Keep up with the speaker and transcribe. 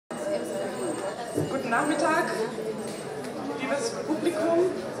Nachmittag, liebes Publikum.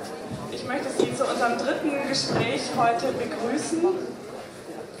 Ich möchte Sie zu unserem dritten Gespräch heute begrüßen.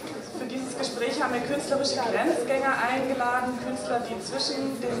 Für dieses Gespräch haben wir künstlerische Grenzgänger eingeladen, Künstler, die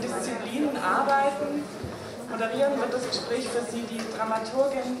zwischen den Disziplinen arbeiten. Moderieren wird das Gespräch für Sie die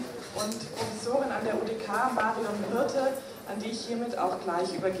Dramaturgin und Regisseurin an der UDK, Marion Hirte, an die ich hiermit auch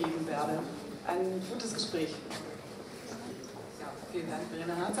gleich übergeben werde. Ein gutes Gespräch. Ja, vielen Dank,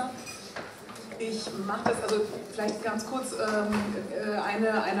 Verena Harzer. Ich mache das, also vielleicht ganz kurz eine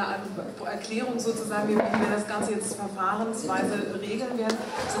Erklärung sozusagen, wie wir das Ganze jetzt verfahrensweise regeln werden.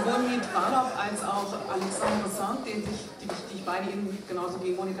 Sowohl Miet, Warlop als auch Alexandre, Singh, die ich beide Ihnen genauso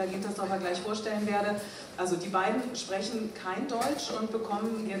wie Monika Gintersdorfer gleich vorstellen werde. Also die beiden sprechen kein Deutsch und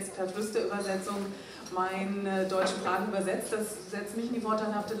bekommen jetzt per Flüsterübersetzung meine deutsche Frage übersetzt. Das setzt mich in die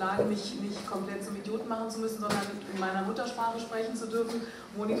vorteilhafte Lage, mich nicht komplett zum Idioten machen zu müssen, sondern in meiner Muttersprache sprechen zu dürfen.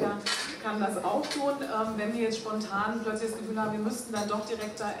 Monika kann das auch tun. Wenn wir jetzt spontan plötzlich das Gefühl haben, wir müssten dann doch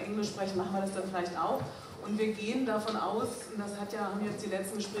direkter Englisch sprechen, machen wir das dann vielleicht auch. Und wir gehen davon aus, und das haben jetzt die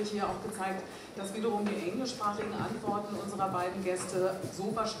letzten Gespräche hier auch gezeigt, dass wiederum die englischsprachigen Antworten unserer beiden Gäste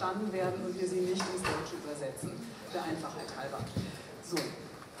so verstanden werden und wir sie nicht ins Deutsche übersetzen, der Einfachheit halber. So.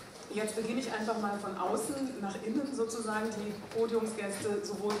 Jetzt beginne ich einfach mal von außen nach innen sozusagen die Podiumsgäste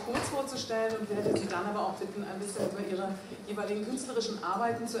sowohl kurz vorzustellen und werde sie dann aber auch bitten, ein bisschen über ihre jeweiligen künstlerischen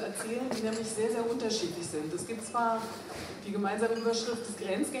Arbeiten zu erzählen, die nämlich sehr, sehr unterschiedlich sind. Es gibt zwar die gemeinsame Überschrift des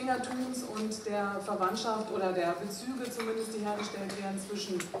Grenzgängertums und der Verwandtschaft oder der Bezüge zumindest, die hergestellt werden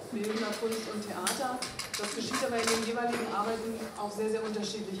zwischen Bildender, Kunst und Theater. Das geschieht aber in den jeweiligen Arbeiten auf sehr, sehr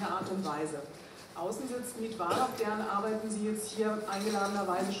unterschiedliche Art und Weise. Außen sitzt Miet Warlop, deren Arbeiten Sie jetzt hier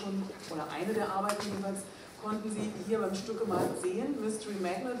eingeladenerweise schon, oder eine der Arbeiten jeweils, konnten Sie hier beim Stücke mal sehen. Mystery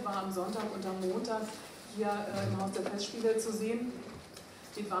Magnet war am Sonntag und am Montag hier im Haus der Festspiele zu sehen.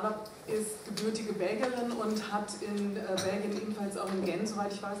 Miet Warlop ist gebürtige Belgierin und hat in Belgien ebenfalls auch in Genf,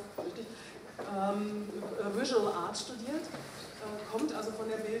 soweit ich weiß, richtig, Visual Art studiert, kommt also von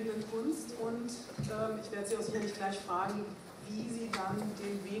der bildenden Kunst und ich werde Sie auch sicherlich gleich fragen, wie sie dann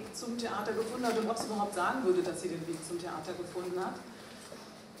den Weg zum Theater gefunden hat und ob sie überhaupt sagen würde, dass sie den Weg zum Theater gefunden hat.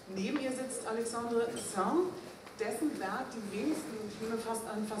 Neben ihr sitzt Alexandre, dessen Werk die wenigsten, ich nehme fast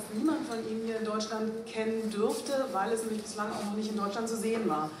niemand von Ihnen hier in Deutschland kennen dürfte, weil es nämlich bislang auch noch nicht in Deutschland zu sehen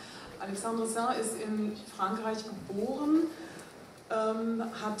war. Alexandre ist in Frankreich geboren,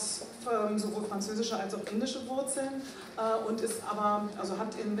 hat sowohl französische als auch indische Wurzeln und ist aber, also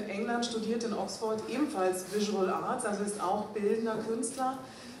hat in England studiert, in Oxford, ebenfalls Visual Arts, also ist auch bildender Künstler,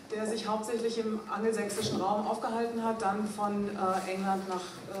 der sich hauptsächlich im angelsächsischen Raum aufgehalten hat, dann von England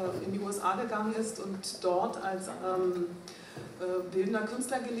in die USA gegangen ist und dort als bildender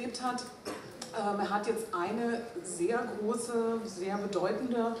Künstler gelebt hat. Er hat jetzt eine sehr große, sehr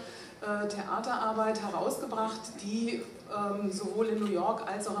bedeutende Theaterarbeit herausgebracht, die sowohl in New York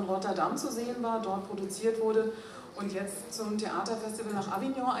als auch in Rotterdam zu sehen war, dort produziert wurde und jetzt zum Theaterfestival nach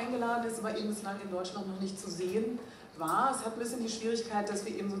Avignon eingeladen ist, aber eben bislang in Deutschland noch nicht zu sehen war. Es hat ein bisschen die Schwierigkeit, dass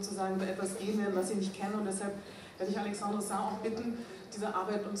wir eben sozusagen über etwas reden werden, was Sie nicht kennen, und deshalb werde ich Alexandre auch bitten, diese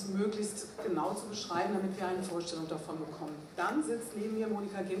Arbeit uns möglichst genau zu beschreiben, damit wir eine Vorstellung davon bekommen. Dann sitzt neben mir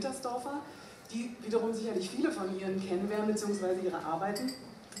Monika Gintersdorfer, die wiederum sicherlich viele von Ihnen kennen werden, beziehungsweise ihre Arbeiten.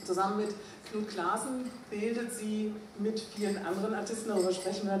 Zusammen mit Knut Klaassen bildet sie mit vielen anderen Artisten, darüber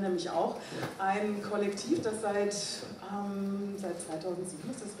sprechen wir nämlich auch, ein Kollektiv, das seit 2007,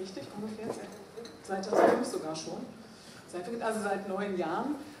 ist das richtig ungefähr? 2005 sogar schon, also seit 9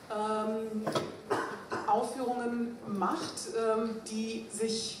 Jahren, Aufführungen macht, die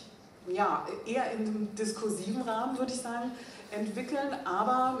sich ja, eher in einem diskursiven Rahmen, würde ich sagen, entwickeln,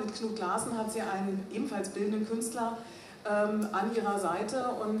 aber mit Knut Klaassen hat sie einen ebenfalls bildenden Künstler an ihrer Seite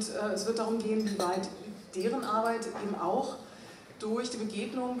und es wird darum gehen, wie weit deren Arbeit eben auch durch die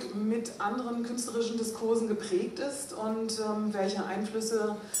Begegnung mit anderen künstlerischen Diskursen geprägt ist und welche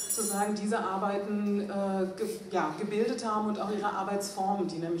Einflüsse sozusagen diese Arbeiten gebildet haben und auch ihre Arbeitsformen,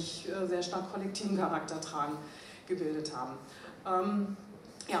 die nämlich sehr stark kollektiven Charakter tragen, gebildet haben.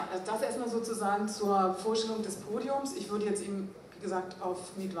 Ja, das erstmal sozusagen zur Vorstellung des Podiums. Ich würde jetzt eben, wie gesagt, auf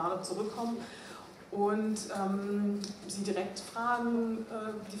Miet Warlop zurückkommen und Sie direkt fragen,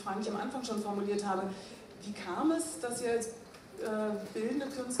 die Fragen, die ich am Anfang schon formuliert habe. Wie kam es, dass Sie als bildende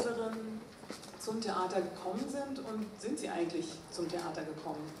Künstlerin zum Theater gekommen sind und sind Sie eigentlich zum Theater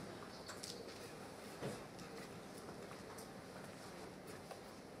gekommen?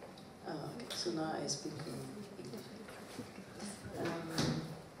 Okay, so now I speak English.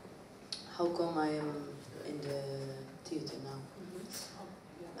 How come I am in the theater now?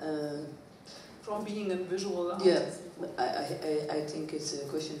 From being a visual artist. Yeah, I think it's a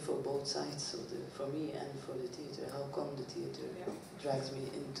question for both sides, so for me and for the theater. How come the theater drags me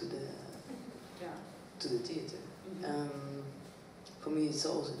into to the theater? For me, it's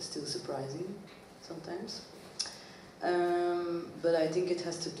also still surprising sometimes, but I think it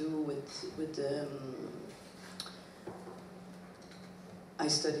has to do with I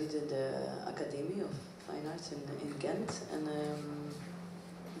studied in the Academy of Fine Arts in Ghent, and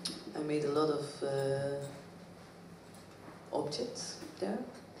I made a lot of objects there,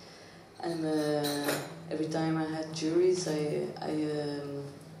 and every time I had juries,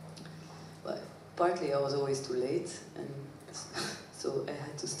 well, partly I was always too late, and so I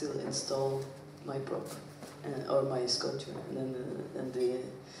had to still install my prop or my sculpture, and then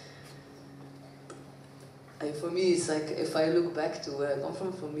for me, it's like, if I look back to where I come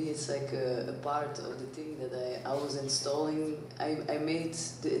from, for me it's like a part of the thing that I was installing. I made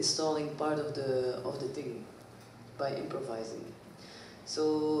the installing part of the thing by improvising.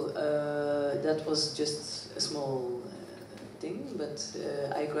 So that was just a small thing, but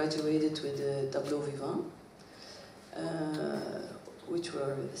I graduated with the tableau vivant, which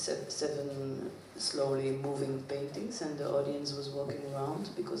were 7 slowly moving paintings, and the audience was walking around,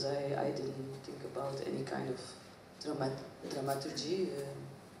 because I didn't think about any kind of dramaturgy,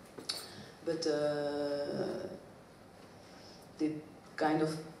 but they kind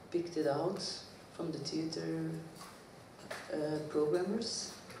of picked it out from the theater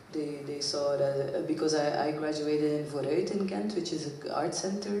programmers. They saw that, because I graduated in Vooruit in Ghent, which is an art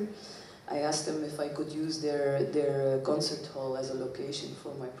center. I asked them if I could use their concert hall as a location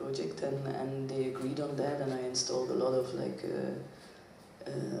for my project, and they agreed on that, and I installed a lot of like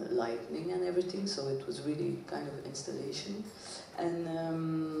lighting and everything, so it was really kind of installation,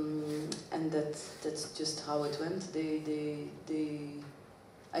 and that's just how it went.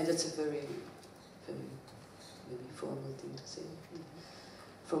 That's a very maybe formal thing to say.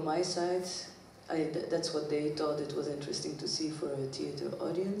 From my side, that's what they thought it was interesting to see for a theater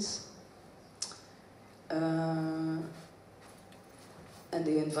audience. And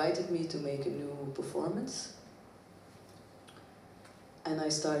they invited me to make a new performance, and I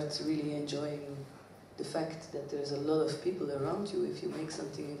started really enjoying the fact that there's a lot of people around you if you make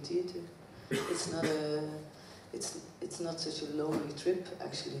something in theater. It's not such a lonely trip,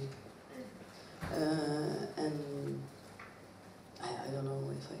 actually, and I don't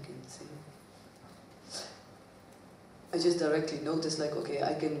know if I can say. I just directly noticed, like, okay,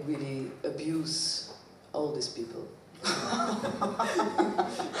 I can really abuse all these people.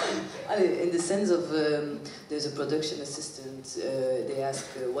 In the sense of, there's a production assistant, they ask,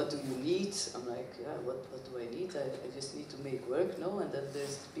 what do you need? I'm like, yeah, what do I need? I just need to make work, no? And then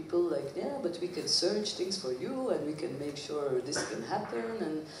there's people like, yeah, but we can search things for you, and we can make sure this can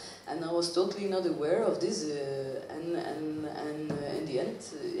happen, and I was totally not aware of this, and in the end,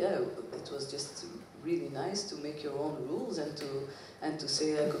 yeah, it was just really nice to make your own rules, and to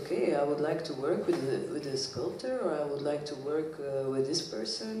say, like, okay, I would like to work with a sculptor, or I would like to work with this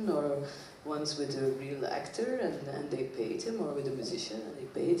person, or once with a real actor, and they paid him, or with a musician, and they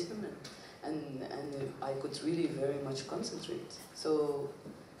paid him, and I could really very much concentrate. So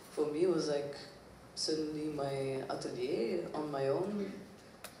for me, it was like suddenly my atelier on my own,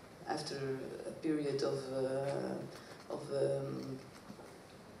 after a period of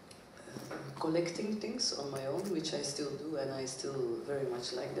collecting things on my own, which I still do, and I still very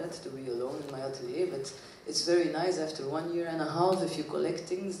much like that, to be alone in my atelier, but it's very nice after 1.5 years if you collect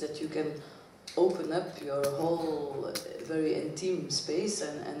things, that you can open up your whole very intimate space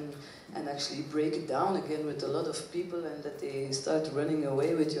and actually break it down again with a lot of people, and that they start running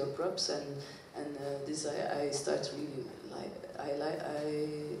away with your props, and this I start really like, I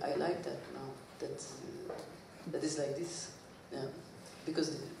like that now, that is like this, yeah,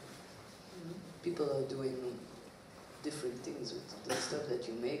 because people are doing different things with the stuff that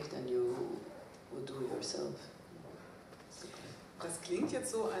you make than you would do yourself. Das klingt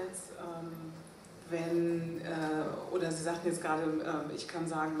jetzt so, als wenn, oder Sie sagten jetzt gerade, ich kann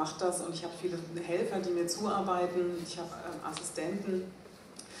sagen, mach das, und ich habe viele Helfer, die mir zuarbeiten, ich habe Assistenten,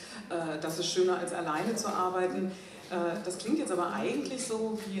 das ist schöner als alleine zu arbeiten. Das klingt jetzt aber eigentlich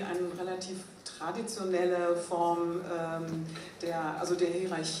so wie eine relativ traditionelle Form der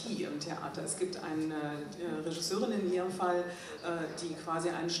Hierarchie im Theater. Es gibt eine Regisseurin in ihrem Fall, die quasi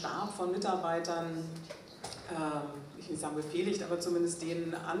einen Stab von Mitarbeitern, ich will nicht sagen befehligt, aber zumindest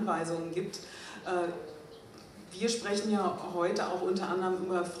denen Anweisungen gibt. Wir sprechen ja heute auch unter anderem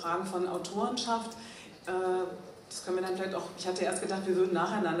über Fragen von Autorenschaft. Das können wir dann vielleicht auch, ich hatte erst gedacht, wir würden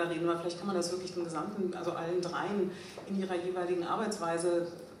nacheinander reden, aber vielleicht kann man das wirklich den gesamten, also allen dreien in ihrer jeweiligen Arbeitsweise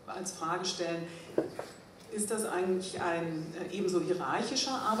als Frage stellen. Ist das eigentlich ein ebenso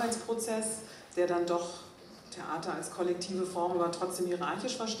hierarchischer Arbeitsprozess, der dann doch Theater als kollektive Form aber trotzdem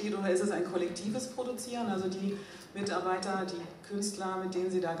hierarchisch versteht, oder ist es ein kollektives Produzieren, also die Mitarbeiter, die Künstler, mit denen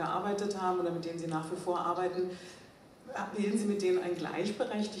Sie da gearbeitet haben oder mit denen Sie nach wie vor arbeiten, bilden Sie mit denen ein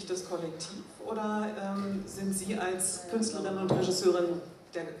gleichberechtigtes Kollektiv oder sind Sie als Künstlerin und Regisseurin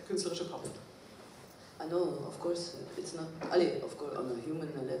der künstlerische Kopf? I know, of course, it's not, of course, on a human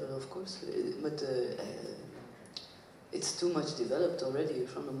level, of course, but it's too much developed already.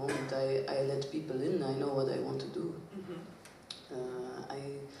 From the moment I let people in, I know what I want to do.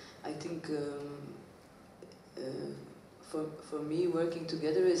 I think for me, working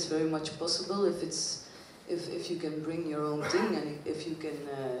together is very much possible if you can bring your own thing and if you can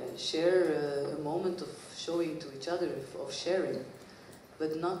share a moment of showing to each other, of sharing,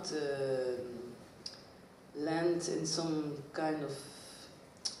 but not land in some kind of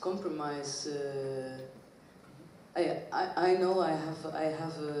compromise. I know I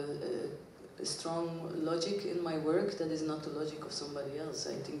have a strong logic in my work that is not the logic of somebody else.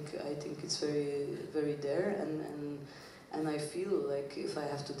 I think it's very there, and I feel like if I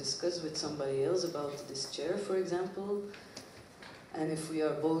have to discuss with somebody else about this chair, for example, and if we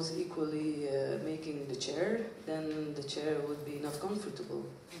are both equally making the chair, then the chair would be not comfortable,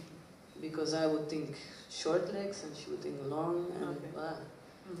 because I would think short legs and she would think long, and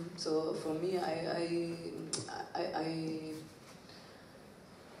so for me,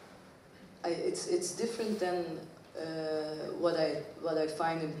 it's different than what I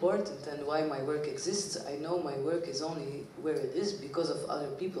find important and why my work exists. I know my work is only where it is because of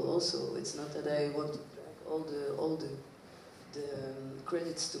other people also. It's not that I want to drag all the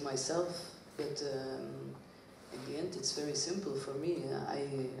credits to myself, but in the end it's very simple for me.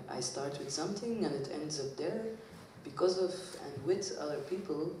 I start with something and it ends up there because of and with other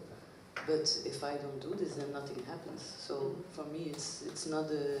people, but if I don't do this, then nothing happens. So for me it's not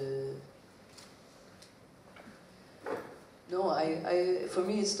a... No, for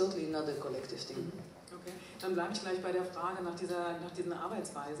me it's totally not a collective thing. Okay, dann bleibe ich gleich bei der Frage nach diesen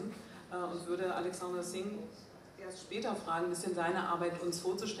Arbeitsweisen und würde Alexandre Singh erst später fragen, ein bisschen seine Arbeit uns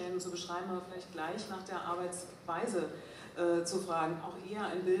vorzustellen und zu beschreiben, aber vielleicht gleich nach der Arbeitsweise zu fragen. Auch eher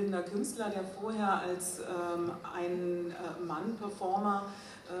ein bildender Künstler, der vorher als ein Mann-Performer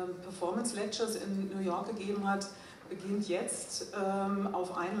Performance Lectures in New York gegeben hat, beginnt jetzt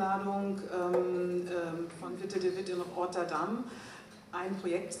auf Einladung von Bildet in Rotterdam ein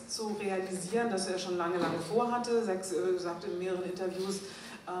Projekt zu realisieren, das er schon lange vorhatte. Sagte in mehreren Interviews,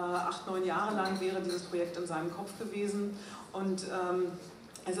 8, 9 Jahre lang wäre dieses Projekt in seinem Kopf gewesen. Und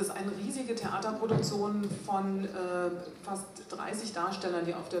es ist eine riesige Theaterproduktion von fast 30 Darstellern,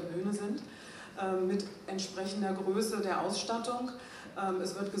 die auf der Bühne sind, mit entsprechender Größe der Ausstattung.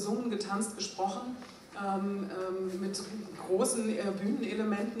 Es wird gesungen, getanzt, gesprochen. Mit großen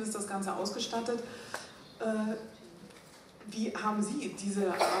Bühnenelementen ist das Ganze ausgestattet. Wie haben Sie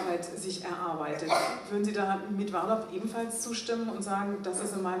diese Arbeit sich erarbeitet? Würden Sie da mit Warlop ebenfalls zustimmen und sagen, das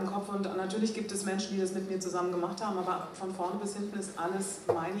ist in meinem Kopf, und natürlich gibt es Menschen, die das mit mir zusammen gemacht haben, aber von vorne bis hinten ist alles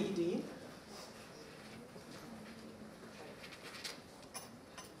meine Idee?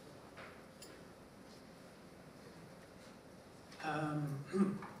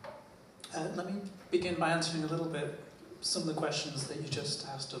 Let me begin by answering a little bit some of the questions that you just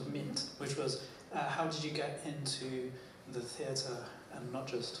asked of Miet, which was how did you get into the theatre and not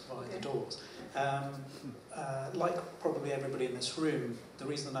just via the doors? Like probably everybody in this room, the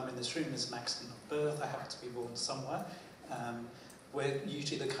reason that I'm in this room is an accident of birth. I happen to be born somewhere. We're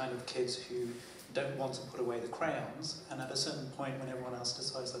usually the kind of kids who don't want to put away the crayons, and at a certain point when everyone else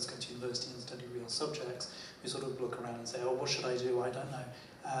decides let's go to university and study real subjects, we sort of look around and say, oh, what should I do? I don't know.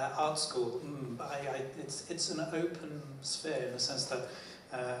 Art school, it's an open sphere in the sense that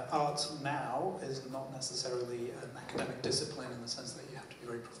art now is not necessarily an academic discipline in the sense that you have to be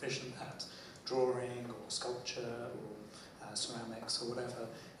very proficient at drawing or sculpture or ceramics or whatever.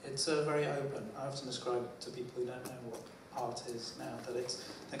 It's very open. I often describe to people who don't know what art is now that it's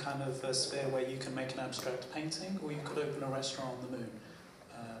the kind of sphere where you can make an abstract painting or you could open a restaurant on the moon,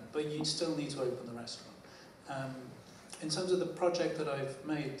 but you still need to open the restaurant. In terms of the project that I've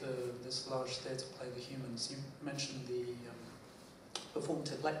made, this large theatre play, The Humans, you mentioned the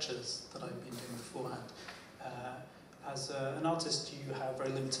performative lectures that I've been doing beforehand. As an artist, you have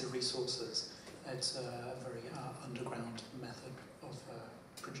very limited resources. It's a very underground method of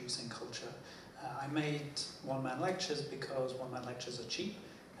producing culture. I made one-man lectures because one-man lectures are cheap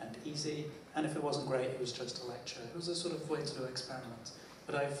and easy, and if it wasn't great, it was just a lecture. It was a sort of way to experiment.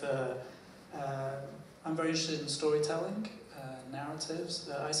 But I'm very interested in storytelling, narratives.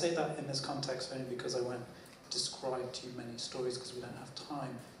 I say that in this context only because I went describe to you many stories because we don't have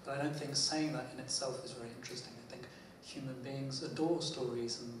time. But I don't think saying that in itself is very interesting. I think human beings adore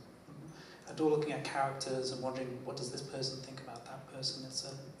stories and adore looking at characters and wondering what does this person think about that person. It's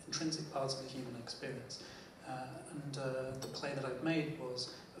an intrinsic part of the human experience. The play that I've made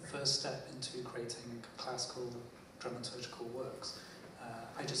was a first step into creating classical dramaturgical works.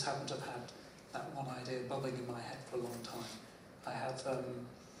 I just happen to have had that one idea bubbling in my head for a long time. I have,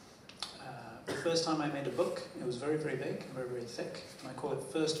 the first time I made a book, it was very, very big and very, very thick, and I call it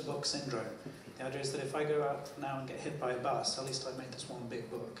first book syndrome. The idea is that if I go out now and get hit by a bus, at least I made this one big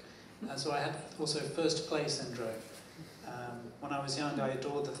book. So I had also first play syndrome. When I was young, I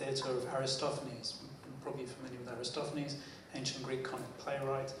adored the theatre of Aristophanes. You're probably familiar with Aristophanes, ancient Greek comic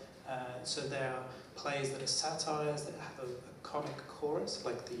playwright. So there are plays that are satires, that have a comic chorus,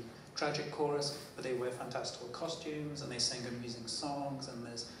 like the tragic chorus, but they wear fantastical costumes and they sing amusing songs, and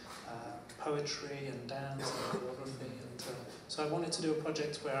there's poetry and dance and choreography. And, so I wanted to do a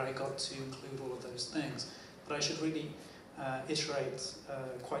project where I got to include all of those things. But I should really iterate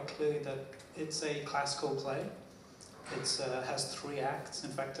quite clearly that it's a classical play. It has 3 acts.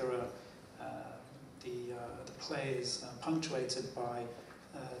 In fact, there are the play is punctuated by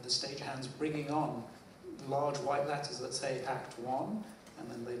the stagehands bringing on large white letters that say Act 1, and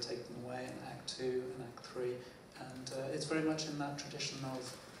then they take them away in Act 2 and Act 3. And it's very much in that tradition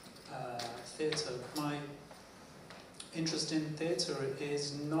of theatre. My interest in theatre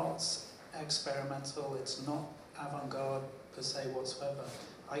is not experimental, it's not avant-garde per se whatsoever.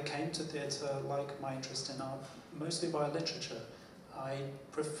 I came to theatre like my interest in art, mostly by literature. I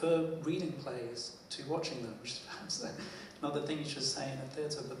prefer reading plays to watching them, which is perhaps another thing you should say in a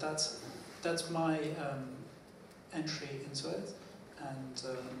theatre, but that's my entry into it. And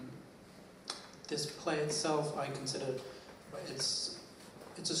this play itself, I consider, it's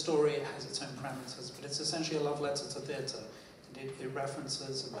a story, it has its own parameters, but it's essentially a love letter to theatre. It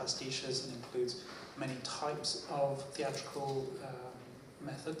references and pastiches and includes many types of theatrical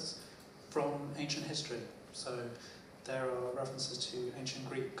methods from ancient history. So there are references to ancient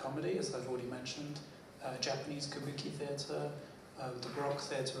Greek comedy, as I've already mentioned, Japanese kabuki theatre, the Baroque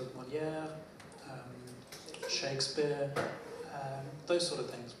theatre of Molière, Shakespeare, those sort of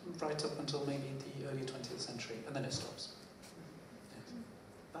things, right up until maybe the early 20th century, and then it stops.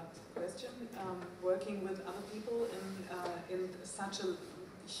 But question, working with other people in such a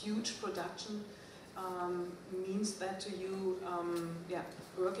huge production means that to you,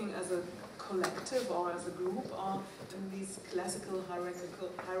 working as a collective or as a group, or in this classical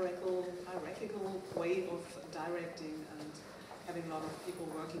hierarchical way of directing and having a lot of people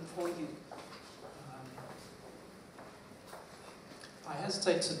working for you? I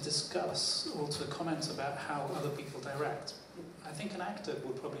hesitate to discuss or to comment about how other people direct. I think an actor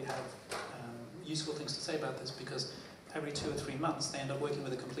would probably have useful things to say about this, because every 2 or 3 months they end up working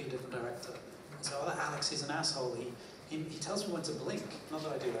with a completely different director. And so, that Alex is an asshole, he tells me when to blink, not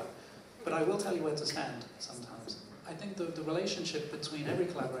that I do that. But I will tell you where to stand sometimes. I think the relationship between every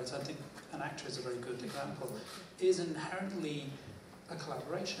collaborator, I think an actor is a very good example, is inherently a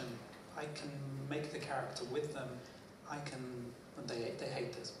collaboration. I can make the character with them, I can, and they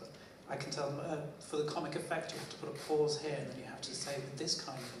hate this, but I can tell them, for the comic effect you have to put a pause here, and then you have to say with this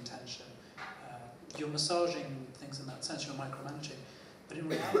kind of intention. You're massaging things in that sense, you're micromanaging. But in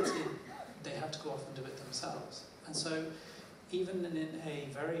reality, they have to go off and do it themselves. And so, even in a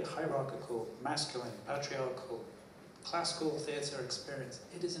very hierarchical, masculine, patriarchal, classical theatre experience,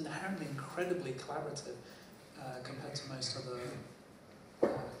 it is inherently incredibly collaborative compared to most other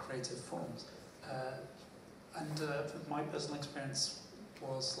creative forms. My personal experience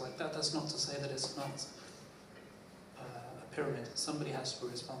was like that. That's not to say that it's not a pyramid. Somebody has to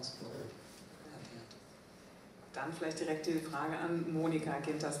be responsible at the end. Dann vielleicht direkt die Frage an Monika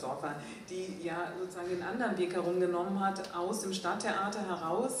Gintersdorfer, die ja sozusagen den anderen Weg herumgenommen hat, aus dem Stadttheater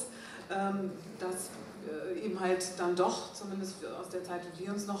heraus, das eben halt dann doch, zumindest aus der Zeit, die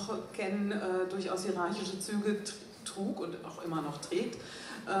wir uns noch kennen, durchaus hierarchische Züge trug und auch immer noch trägt,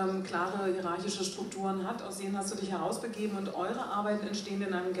 klare hierarchische Strukturen hat. Aus denen hast du dich herausbegeben, und eure Arbeiten entstehen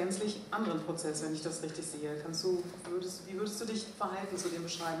in einem gänzlich anderen Prozess, wenn ich das richtig sehe. Wie würdest du dich verhalten zu den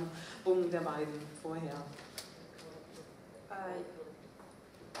Beschreibungen der beiden vorher?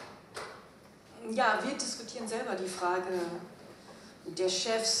 Ja, wir diskutieren selber die Frage der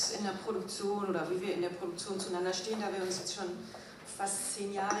Chefs in der Produktion oder wie wir in der Produktion zueinander stehen, da wir uns jetzt schon fast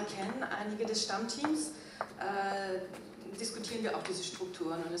 10 Jahre kennen, einige des Stammteams, diskutieren wir auch diese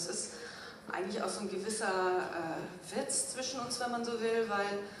Strukturen. Und es ist eigentlich auch so ein gewisser Witz zwischen uns, wenn man so will,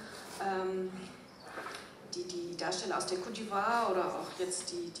 weil die Darsteller aus der Côte d'Ivoire oder auch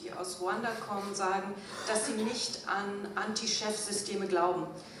jetzt die aus Ruanda kommen, sagen, dass sie nicht an Anti-Chef-Systeme glauben.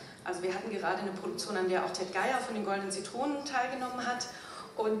 Also wir hatten gerade eine Produktion, an der auch Ted Geier von den Goldenen Zitronen teilgenommen hat,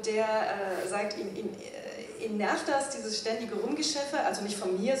 und der sagt, ihn nervt das, dieses ständige Rumgeschäffe, also nicht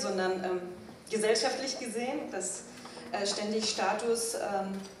von mir, sondern gesellschaftlich gesehen, dass ständig Status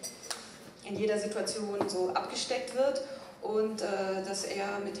in jeder Situation so abgesteckt wird, und dass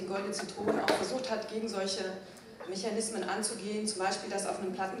er mit den Goldenen Zitronen auch versucht hat, gegen solche Mechanismen anzugehen, zum Beispiel, dass auf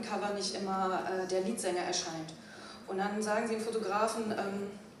einem Plattencover nicht immer der Leadsänger erscheint. Und dann sagen sie den Fotografen,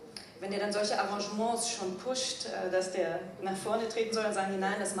 wenn der dann solche Arrangements schon pusht, dass der nach vorne treten soll, dann sagen die,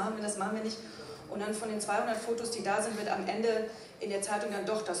 nein, das machen wir nicht. Und dann von den 200 Fotos, die da sind, wird am Ende in der Zeitung dann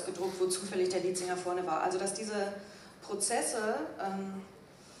doch das gedruckt, wo zufällig der Leadsänger vorne war. Also dass diese Prozesse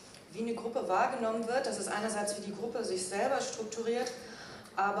wie eine Gruppe wahrgenommen wird, das ist einerseits, wie die Gruppe sich selber strukturiert,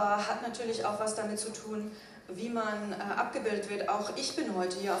 aber hat natürlich auch was damit zu tun, wie man abgebildet wird. Auch ich bin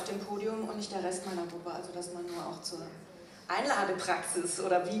heute hier auf dem Podium und nicht der Rest meiner Gruppe, also dass man nur auch zur Einladepraxis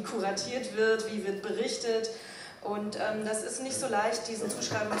oder wie kuratiert wird, wie wird berichtet, und das ist nicht so leicht, diesen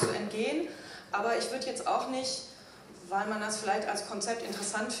Zuschreibungen zu entgehen, aber ich würde jetzt auch nicht, weil man das vielleicht als Konzept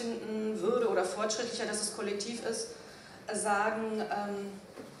interessant finden würde oder fortschrittlicher, dass es kollektiv ist, sagen,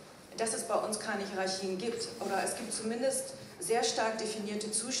 dass es bei uns keine Hierarchien gibt, oder es gibt zumindest sehr stark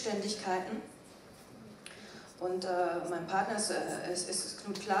definierte Zuständigkeiten. Und mein Partner ist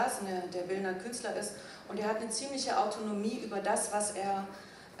Knut Klaas, der Bildender Künstler ist, und er hat eine ziemliche Autonomie über das, was er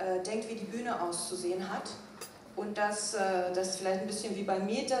denkt, wie die Bühne auszusehen hat. Und das vielleicht ein bisschen wie bei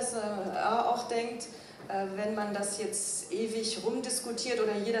Miet, dass er auch denkt, wenn man das jetzt ewig rumdiskutiert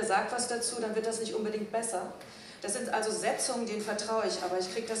oder jeder sagt was dazu, dann wird das nicht unbedingt besser. Das sind also Setzungen, denen vertraue ich, aber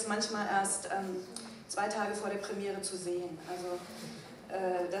ich kriege das manchmal erst 2 Tage vor der Premiere zu sehen. Also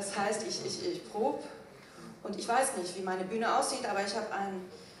das heißt, ich probe und ich weiß nicht, wie meine Bühne aussieht, aber ich habe ein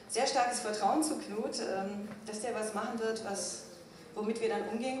sehr starkes Vertrauen zu Knut, dass der was machen wird, womit wir dann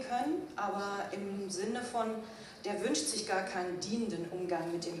umgehen können, aber im Sinne von, der wünscht sich gar keinen dienenden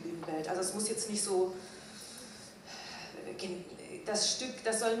Umgang mit der Bühnenwelt. Also es muss jetzt nicht so, das Stück,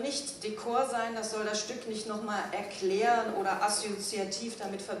 das soll nicht Dekor sein, das soll das Stück nicht nochmal erklären oder assoziativ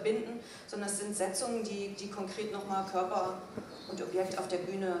damit verbinden, sondern es sind Setzungen, die konkret nochmal Körper und Objekt auf der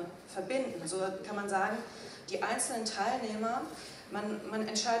Bühne verbinden. So kann man sagen, die einzelnen Teilnehmer, man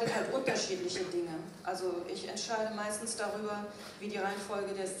entscheidet halt unterschiedliche Dinge. Also ich entscheide meistens darüber, wie die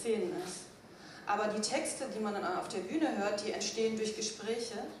Reihenfolge der Szenen ist. Aber die Texte, die man dann auf der Bühne hört, die entstehen durch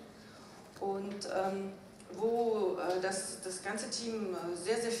Gespräche, und wo das ganze Team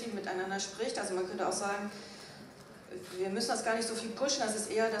sehr, sehr viel miteinander spricht. Also man könnte auch sagen, wir müssen das gar nicht so viel pushen, das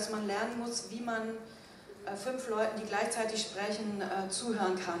ist eher, dass man lernen muss, wie man 5 Leuten, die gleichzeitig sprechen,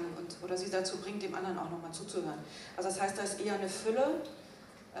 zuhören kann oder sie dazu bringt, dem anderen auch nochmal zuzuhören. Also das heißt, da ist eher eine Fülle,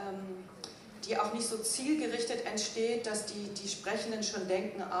 die auch nicht so zielgerichtet entsteht, dass die Sprechenden schon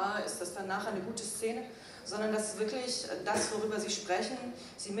denken, ist das dann nachher eine gute Szene, sondern dass wirklich das, worüber sie sprechen,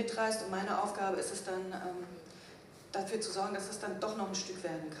 sie mitreißt, und meine Aufgabe ist es dann, dafür zu sorgen, dass es dann doch noch ein Stück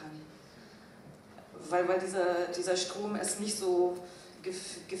werden kann. Weil dieser Strom ist nicht so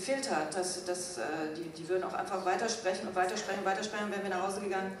gefiltert, die würden auch einfach weitersprechen und weitersprechen, wären wir nach Hause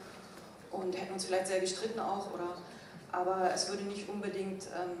gegangen und hätten uns vielleicht sehr gestritten auch, aber es würde nicht unbedingt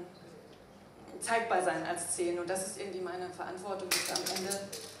zeigbar sein als Szene, und das ist irgendwie meine Verantwortung, dass am Ende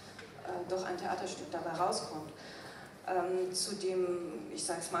doch ein Theaterstück dabei rauskommt. Zu dem, ich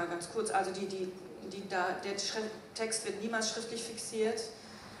sage es mal ganz kurz, also der Text wird niemals schriftlich fixiert,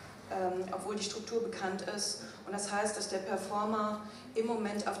 obwohl die Struktur bekannt ist, und das heißt, dass der Performer im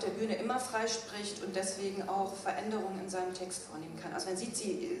Moment auf der Bühne immer frei spricht und deswegen auch Veränderungen in seinem Text vornehmen kann. Also wenn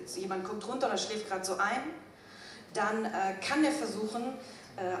jemand guckt runter oder schläft gerade so ein, dann kann er versuchen,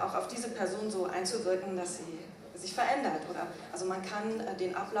 auch auf diese Person so einzuwirken, dass sie sich verändert. Also man kann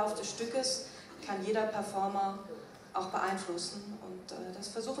den Ablauf des Stückes, kann jeder Performer auch beeinflussen, und das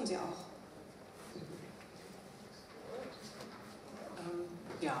versuchen sie auch.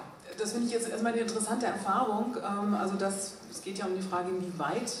 Ja, das finde ich jetzt erstmal eine interessante Erfahrung. Also es geht ja um die Frage,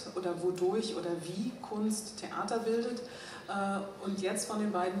 inwieweit oder wodurch oder wie Kunst Theater bildet. Und jetzt von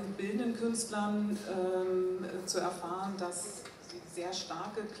den beiden bildenden Künstlern zu erfahren, dass sie sehr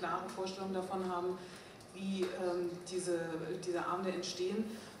starke, klare Vorstellungen davon haben, wie diese Abende entstehen.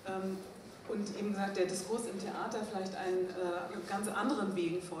 Und eben gesagt, der Diskurs im Theater vielleicht einen ganz anderen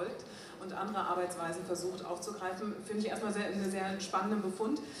Wegen folgt und andere Arbeitsweisen versucht aufzugreifen, finde ich erstmal einen sehr spannenden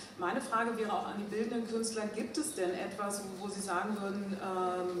Befund. Meine Frage wäre auch an die bildenden Künstler, gibt es denn etwas, wo Sie sagen würden,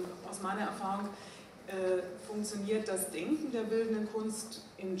 aus meiner Erfahrung, funktioniert das Denken der bildenden Kunst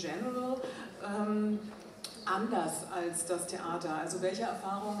in general anders als das Theater? Also welche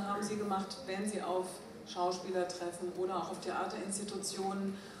Erfahrungen haben Sie gemacht, wenn Sie auf Schauspieler treffen oder auch auf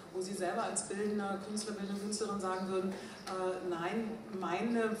Theaterinstitutionen, wo Sie selber als bildender Künstler, bildende Künstlerin sagen würden, nein,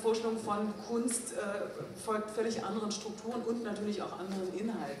 meine Vorstellung von Kunst folgt völlig anderen Strukturen und natürlich auch anderen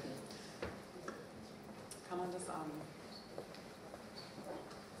Inhalten. Kann man das sagen?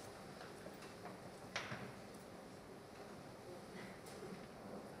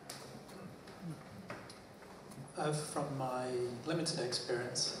 From my limited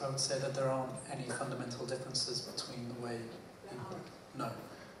experience, I would say that there aren't any fundamental differences between the way people... No.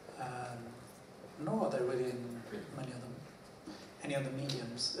 Nor are there really in many of them, any other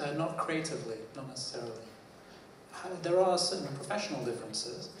mediums. Not creatively, not necessarily. There are certain professional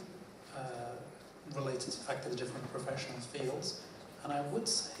differences related to the fact that the different professional fields, and I would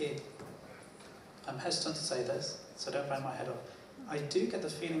say, I'm hesitant to say this, so don't bang my head off, I do get the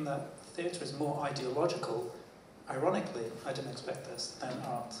feeling that theatre is more ideological. Ironically, I didn't expect this, than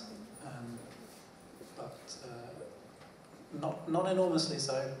art, but not enormously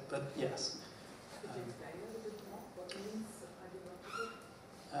so, but yes.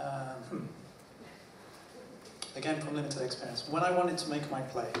 Again, from limited experience. When I wanted to make my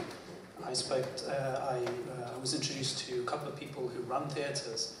play, I was introduced to a couple of people who run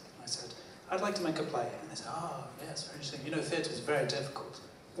theatres. I said, I'd like to make a play. And they said, oh, yes, very interesting. You know, theatre is very difficult,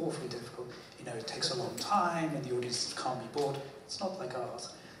 awfully difficult. You know, it takes a long time and the audience can't be bored. It's not like art.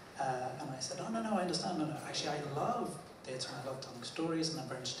 And I said, oh, no, I understand. No, actually, I love theatre and I love telling stories and I'm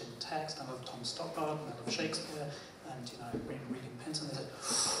very interested in text. I love Tom Stoppard and I love Shakespeare and, you know, I've been reading Pinson. And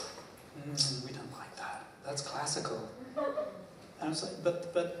they said, we don't like that. That's classical. And I was like,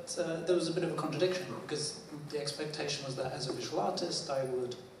 but there was a bit of a contradiction because the expectation was that as a visual artist I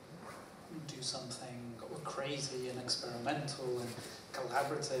would do something crazy and experimental and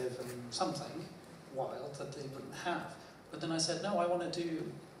collaborative and something wild that they wouldn't have. But then I said, no, I want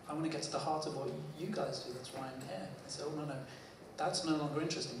to get to the heart of what you guys do, that's why I'm here. They said, oh, no, that's no longer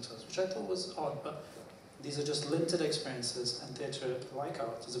interesting to us, which I thought was odd, but these are just limited experiences, and theatre, like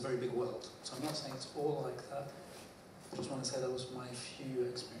art, is a very big world. So I'm not saying it's all like that. I just want to say that was my few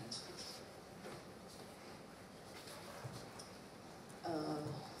experiences.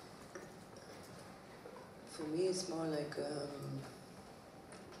 For me, it's more like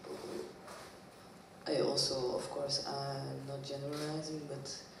I also, of course, I'm not generalizing,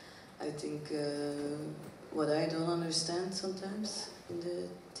 but I think what I don't understand sometimes in the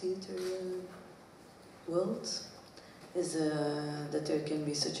theatre world is that there can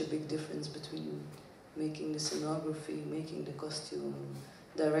be such a big difference between making the scenography, making the costume,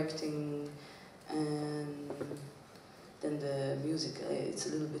 directing, and then the music. It's a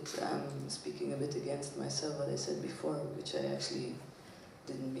little bit, I'm speaking a bit against myself, what I said before, which I actually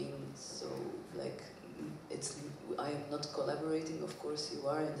didn't mean. So, like, I am not collaborating, of course you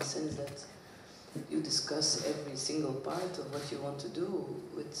are, in the sense that you discuss every single part of what you want to do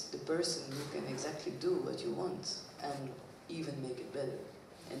with the person who can exactly do what you want and even make it better.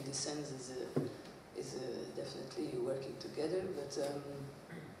 And this sense is definitely working together. But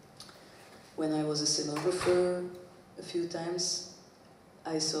when I was a scenographer a few times,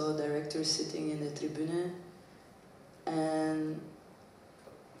 I saw directors sitting in the tribune, and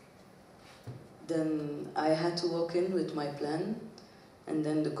then I had to walk in with my plan, and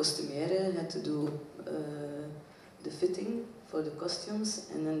then the costumière had to do the fitting for the costumes,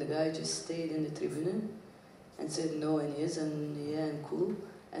 and then the guy just stayed in the tribune and said no and yes and yeah and cool,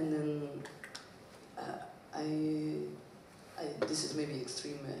 and then this is maybe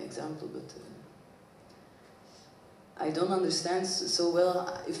extreme example, but I don't understand so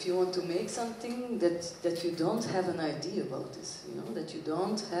well if you want to make something that you don't have an idea about this, you know, that you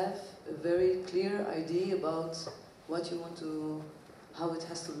don't have a very clear idea about what you want to, how it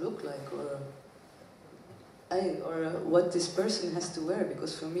has to look like, or what this person has to wear.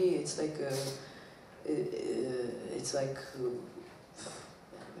 Because for me, it's like maybe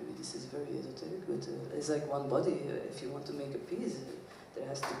this is very esoteric, but it's like one body. If you want to make a piece, there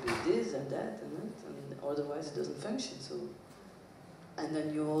has to be this and that and that, and otherwise it doesn't function. So, and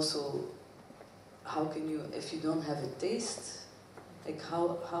then you also, how can you, if you don't have a taste, like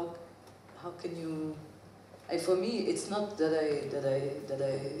how can you? For me, it's not that I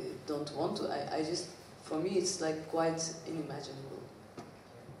don't want to. I just, for me, it's like quite unimaginable,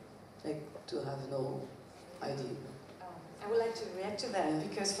 like to have no idea. I would like to react to that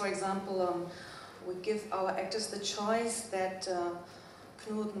because, for example, we give our actors the choice that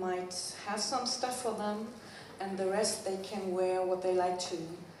Knut might have some stuff for them, and the rest they can wear what they like to.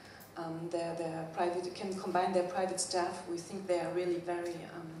 Their private can combine their private stuff. We think they are really very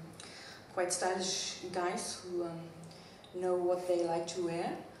quite stylish guys who know what they like to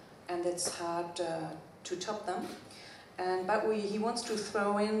wear, and it's hard to top them. But he wants to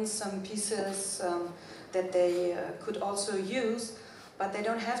throw in some pieces that they could also use, but they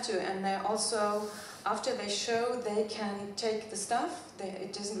don't have to. And they also, after they show, they can take the stuff.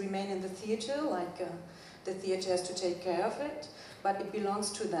 It doesn't remain in the theater, like the theater has to take care of it, but it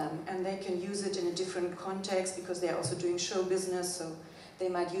belongs to them, and they can use it in a different context because they're also doing show business, so they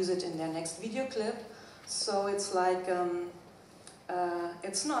might use it in their next video clip. So it's like,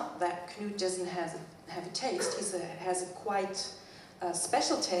 it's not that Knut doesn't have a taste, he has a quite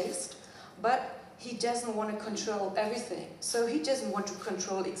special taste, but he doesn't want to control everything. So he doesn't want to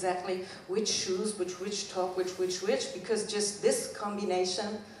control exactly which shoes, which top, which, because just this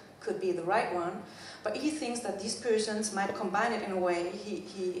combination could be the right one. But he thinks that these persons might combine it in a way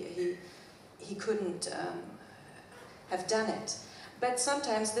he couldn't have done it. But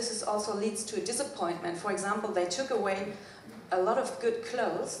sometimes this also leads to a disappointment. For example, they took away a lot of good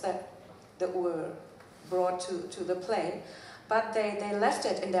clothes that were brought to the play, but they left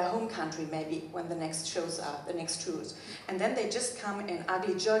it in their home country maybe when the next shows are, the next tours. And then they just come in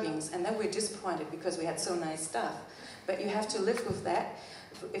ugly joggings, and then we're disappointed because we had so nice stuff. But you have to live with that.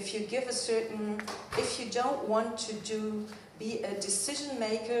 If you give if you don't want to be a decision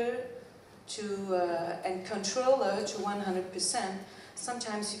maker and controller to 100%,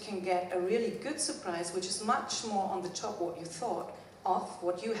 sometimes you can get a really good surprise, which is much more on the top what you thought of,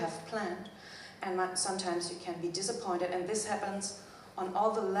 what you have planned. And sometimes you can be disappointed, and this happens on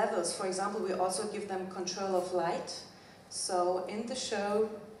all the levels. For example, we also give them control of light. So in the show,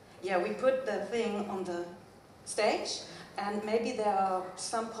 we put the thing on the stage, and maybe there are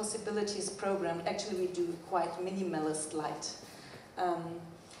some possibilities programmed. Actually, we do quite minimalist light.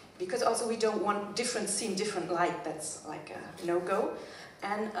 Because also we don't want different scene, different light. That's like a no-go.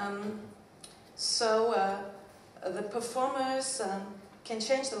 And so the performers can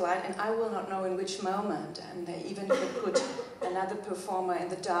change the light, and I will not know in which moment, and they even could put another performer in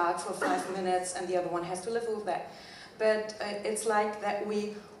the dark for 5 minutes, and the other one has to live with that. But it's like that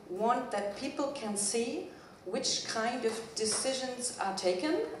we want that people can see which kind of decisions are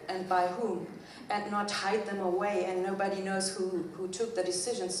taken and by whom, and not hide them away, and nobody knows who took the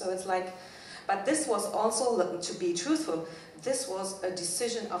decision. So it's like, but this was also, to be truthful, this was a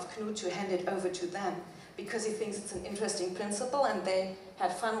decision of Knut to hand it over to them, because he thinks it's an interesting principle and they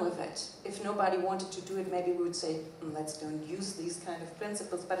had fun with it. If nobody wanted to do it, maybe we would say, let's don't use these kind of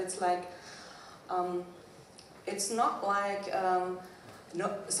principles. But it's like, it's not like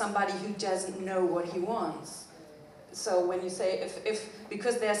somebody who doesn't know what he wants. So when you say,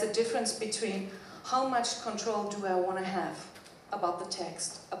 because there's a difference between how much control do I want to have about the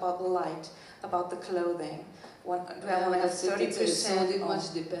text, about the light, about the clothing. Do I want to have 30%? It's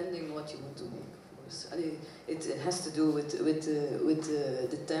much depending what you want to make. It has to do with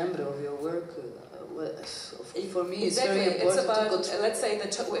the timbre of your work. For me, it's very important. It's about, let's say,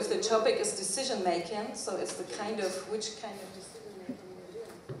 if the topic is decision making, so it's the kind of, which kind of decision making you're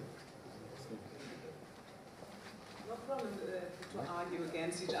doing. No problem to argue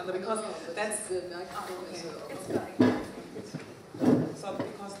against each other, because that's so,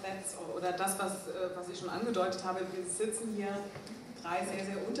 because that's, oder das, was ich schon angedeutet habe, wir sitzen hier 3 sehr,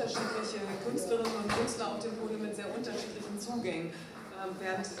 sehr unterschiedliche Künstlerinnen und Künstler auf dem Podium mit sehr unterschiedlichen Zugängen.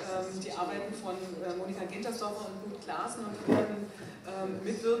 Während die Arbeiten von Monika Gintersdorfer und Knut Klaassen und ihren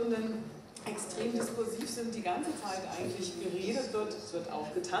Mitwirkenden extrem diskursiv sind, die ganze Zeit eigentlich geredet wird, es wird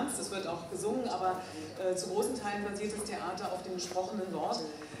auch getanzt, es wird auch gesungen, aber zu großen Teilen basiert das Theater auf dem gesprochenen Wort.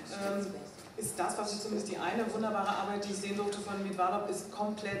 Ist das, was ich zumindest die eine wunderbare Arbeit, die ich sehen durfte von Miet Warlop, ist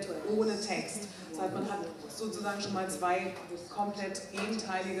komplett ohne Text. Das heißt, man hat sozusagen schon mal 2 komplett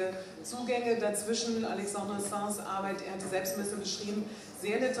gegenteilige Zugänge dazwischen. Alexandre Singhs Arbeit, er hat die selbst ein bisschen beschrieben,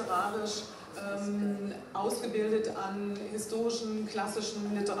 sehr literarisch, ausgebildet an historischen,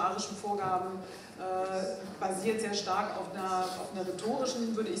 klassischen, literarischen Vorgaben, basiert sehr stark auf einer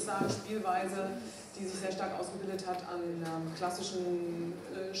rhetorischen, würde ich sagen, Spielweise, die sich sehr stark ausgebildet hat an klassischen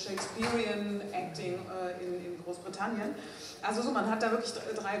Shakespearean Acting in Großbritannien. Also so, man hat da wirklich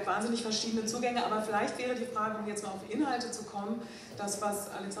 3 wahnsinnig verschiedene Zugänge, aber vielleicht wäre die Frage, um jetzt mal auf Inhalte zu kommen, das, was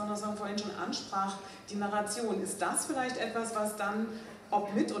Alexandre Singh vorhin schon ansprach, die Narration, ist das vielleicht etwas, was dann,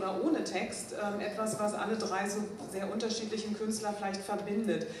 ob mit oder ohne Text, etwas, was alle 3 so sehr unterschiedlichen Künstler vielleicht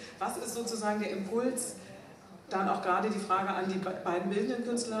verbindet? Was ist sozusagen der Impuls, dann auch gerade die Frage an die beiden bildenden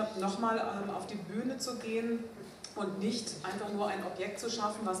Künstler, nochmal auf die Bühne zu gehen und nicht einfach nur ein Objekt zu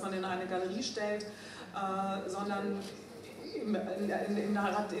schaffen, was man in eine Galerie stellt, sondern in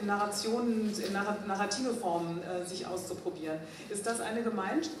Narrationen, in narrative Formen sich auszuprobieren. Ist das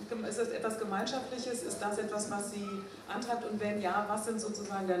etwas Gemeinschaftliches? Ist das etwas, was Sie antreibt? Und wenn ja, was sind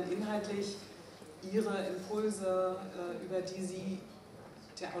sozusagen dann inhaltlich Ihre Impulse, über die Sie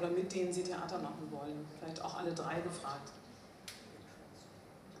oder mit denen Sie Theater machen wollen? Vielleicht auch alle drei gefragt.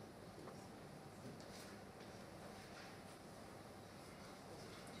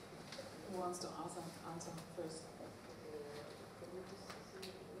 Who wants to answer first?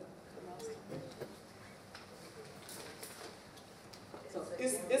 So,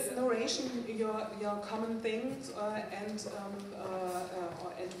 is narration your common thing, and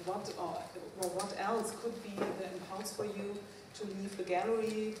what else could be the impulse for you to leave the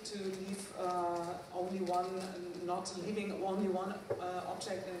gallery, to leave only one, not leaving only one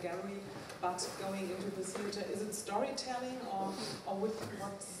object in a gallery, but going into the theater? Is it storytelling, or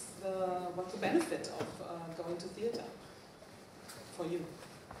what's the benefit of going to theater for you?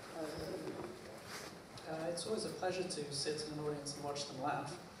 It's always a pleasure to sit in an audience and watch them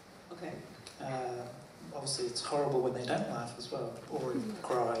laugh. Okay. Obviously, it's horrible when they don't laugh as well, or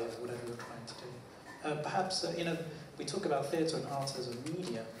cry, or whatever you're trying to do. Perhaps, we talk about theatre and art as a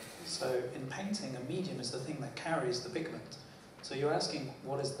medium. So in painting, a medium is the thing that carries the pigment. So you're asking,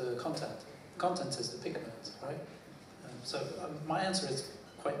 what is the content? Content is the pigment, right? My answer is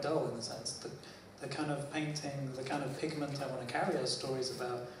quite dull in the sense. The kind of painting, the kind of pigment I want to carry are stories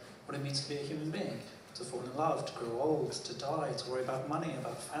about what it means to be a human being. To fall in love, to grow old, to die, to worry about money,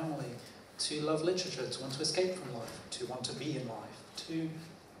 about family, to love literature, to want to escape from life, to want to be in life, to,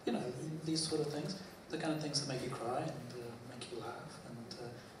 these sort of things. The kind of things that make you cry and make you laugh.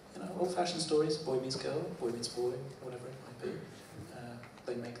 And, old-fashioned stories, boy meets girl, boy meets boy, whatever it might be.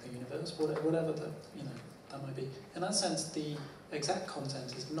 They make the universe, whatever that might be. In that sense, the exact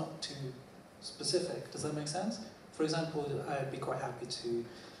content is not too specific. Does that make sense? For example, I'd be quite happy to...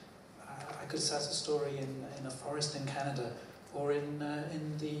 I could set a story in a forest in Canada, or in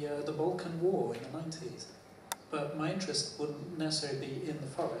the Balkan War in the 90s. But my interest wouldn't necessarily be in the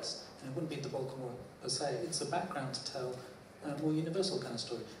forest, and it wouldn't be the Balkan War per se. It's a background to tell a more universal kind of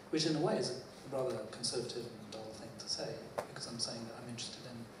story, which in a way is a rather conservative and dull thing to say, because I'm saying that I'm interested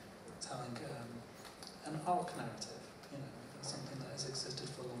in telling an arc narrative, something that has existed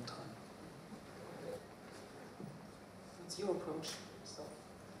for a long time. That's your approach. So.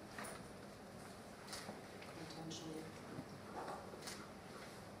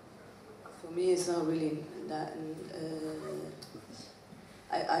 For me, it's not really that.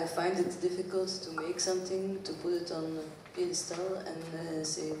 I find it difficult to make something, to put it on a pedestal and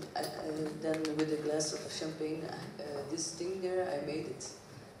say, then with a glass of champagne, this thing there, I made it.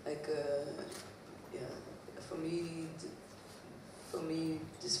 Like, for me,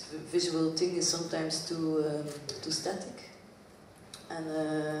 this visual thing is sometimes too static, and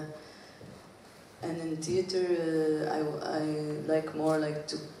in theater, I like more like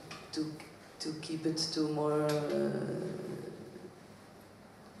to keep it to more.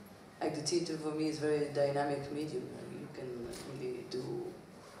 Like the theater for me is a very dynamic medium. You can really do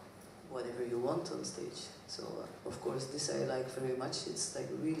whatever you want on stage. So of course this I like very much. It's like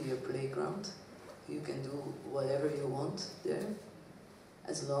really a playground. You can do whatever you want there,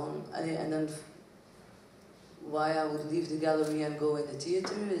 as long. And then why I would leave the gallery and go in the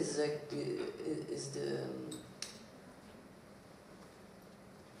theater is like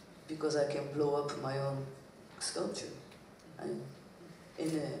because I can blow up my own sculpture.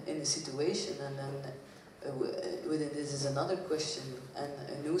 In a situation, and then within this is another question, and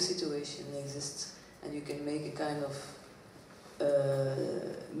a new situation exists, and you can make a kind of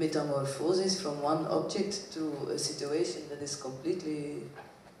metamorphosis from one object to a situation that is completely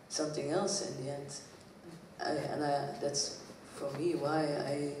something else in the end. That's for me why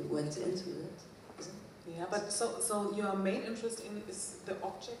I went into that. Yeah, but so your main interest is the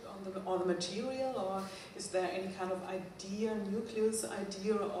object or the material, or is there any kind of idea, nucleus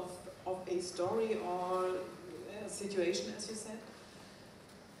idea of a story or a situation, as you said?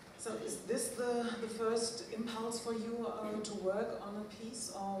 So is this the first impulse for you to work on a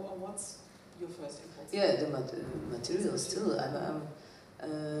piece, or what's your first impulse? Yeah, the material still.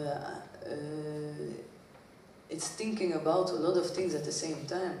 It's thinking about a lot of things at the same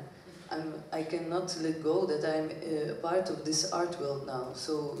time. I cannot let go that I'm a part of this art world now.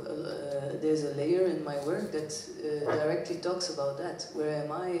 So there's a layer in my work that directly talks about that. Where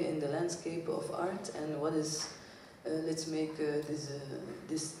am I in the landscape of art, and what is? Let's make this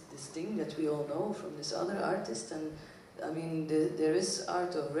thing that we all know from this other artist. And I mean, there is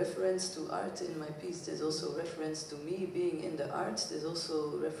art of reference to art in my piece. There's also reference to me being in the art. There's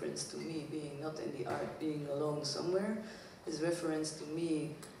also reference to me being not in the art, being alone somewhere. is reference to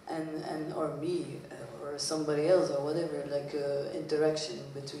me and or me or somebody else or whatever, like interaction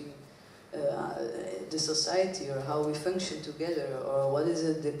between the society or how we function together, or what is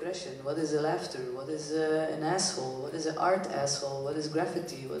a depression, what is a laughter, what is an asshole, what is an art asshole, what is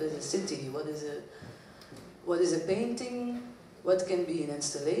graffiti, what is a city, what is a painting, what can be an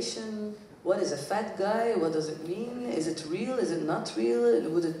installation, what is a fat guy, what does it mean, is it real, is it not real,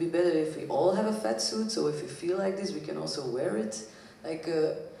 would it be better if we all have a fat suit, so if we feel like this we can also wear it, like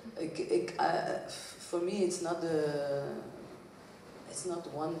for me it's not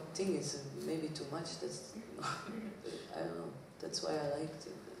one thing, it's maybe too much, that's, I don't know, that's why I like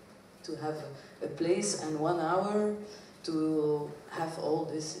to have a place and 1 hour to have all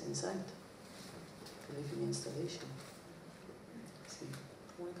this inside, living installation.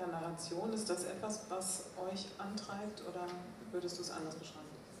 Monika, Narration, ist das etwas, was euch antreibt, oder würdest du es anders beschreiben?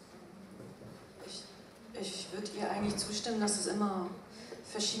 Ich würde ihr eigentlich zustimmen, dass es immer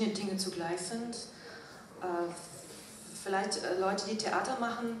verschiedene Dinge zugleich sind. Vielleicht Leute, die Theater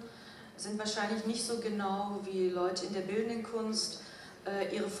machen, sind wahrscheinlich nicht so genau wie Leute in der bildenden Kunst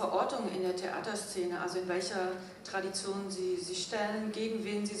ihre Verortung in der Theaterszene, also in welcher Tradition sie sich stellen, gegen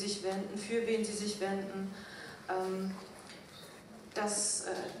wen sie sich wenden, für wen sie sich wenden. Das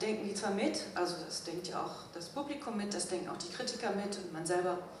denken die zwar mit, also das denkt ja auch das Publikum mit, das denken auch die Kritiker mit, und man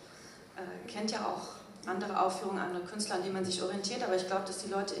selber kennt ja auch andere Aufführungen, andere Künstler, an denen man sich orientiert, aber ich glaube, dass die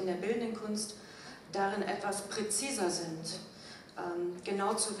Leute in der bildenden Kunst darin etwas präziser sind,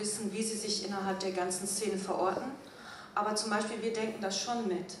 genau zu wissen, wie sie sich innerhalb der ganzen Szene verorten. Aber zum Beispiel, wir denken das schon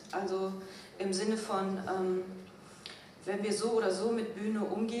mit, also im Sinne von, wenn wir so oder so mit Bühne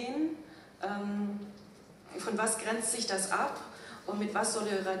umgehen, von was grenzt sich das ab und mit was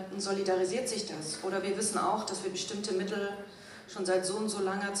solidarisiert sich das? Oder wir wissen auch, dass wir bestimmte Mittel schon seit so und so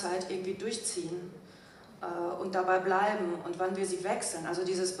langer Zeit irgendwie durchziehen und dabei bleiben und wann wir sie wechseln. Also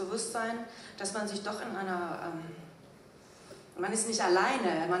dieses Bewusstsein, dass man sich doch in einer, man ist nicht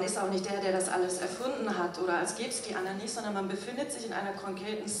alleine, man ist auch nicht der, der das alles erfunden hat oder als gäbe es die anderen nicht, sondern man befindet sich in einer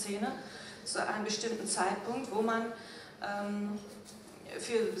konkreten Szene zu einem bestimmten Zeitpunkt, wo man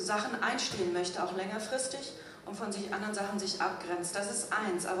für Sachen einstehen möchte, auch längerfristig, und von anderen Sachen sich abgrenzt. Das ist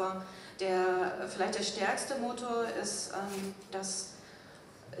eins, aber vielleicht der stärkste Motor ist, dass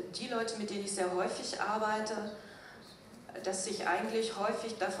die Leute, mit denen ich sehr häufig arbeite, dass ich eigentlich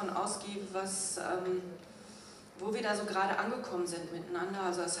häufig davon ausgehe, wo wir da so gerade angekommen sind miteinander.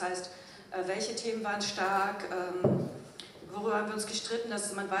 Also das heißt, welche Themen waren stark, worüber haben wir uns gestritten,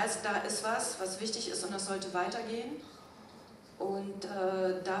 dass man weiß, da ist was wichtig ist und das sollte weitergehen. Und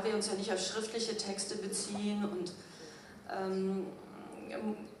da wir uns ja nicht auf schriftliche Texte beziehen, und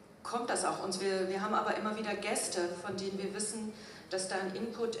kommt das auch uns. Wir haben aber immer wieder Gäste, von denen wir wissen, dass da ein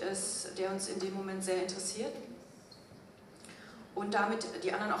Input ist, der uns in dem Moment sehr interessiert. Und damit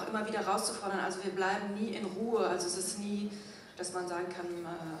die anderen auch immer wieder rauszufordern. Also wir bleiben nie in Ruhe. Also es ist nie, dass man sagen kann,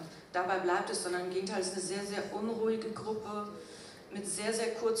 dabei bleibt es, sondern im Gegenteil, es ist eine sehr, sehr unruhige Gruppe mit sehr,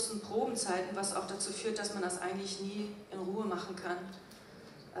 sehr kurzen Probenzeiten, was auch dazu führt, dass man das eigentlich nie in Ruhe machen kann.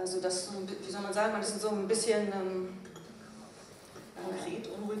 Also das, wie soll man sagen, man ist so ein bisschen... Konkret,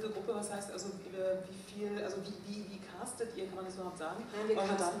 unruhige Gruppe, was heißt also, wie viel, also wie castet ihr, kann man das überhaupt sagen? Nein, wir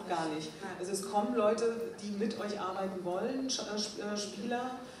casten gar nicht. Also es kommen Leute, die mit euch arbeiten wollen,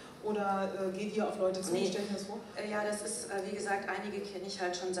 Spieler, oder geht ihr auf Leute zu? Nee. Stellt ihr das vor? Ja, das ist, wie gesagt, einige kenne ich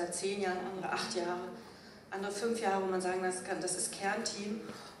halt schon seit 10 Jahren, andere 8 Jahre, andere 5 Jahre, wo man sagen kann, das ist Kernteam.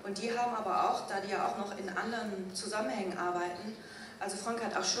 Und die haben aber auch, da die ja auch noch in anderen Zusammenhängen arbeiten, also Frank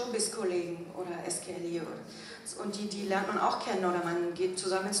hat auch Showbiz-Kollegen oder SKLI, und die lernt man auch kennen, oder man geht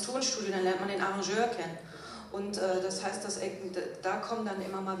zusammen ins Tonstudio, dann lernt man den Arrangeur kennen. Und das heißt, da kommen dann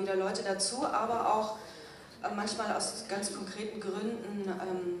immer mal wieder Leute dazu, aber auch manchmal aus ganz konkreten Gründen.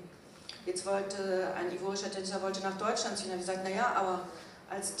 Jetzt wollte ein ivorischer Tänzer nach Deutschland ziehen, und habe gesagt, naja, aber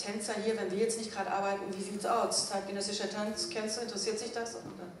als Tänzer hier, wenn wir jetzt nicht gerade arbeiten, wie sieht's aus? Zeitgenössischer Tanz, kennst du, interessiert sich das?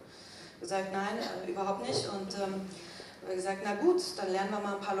 Und dann gesagt, nein, überhaupt nicht. Und wir gesagt, na gut, dann lernen wir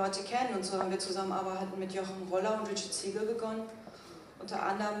mal ein paar Leute kennen, und so haben wir Zusammenarbeiten mit Jochen Roller und Richard Siegel begonnen, unter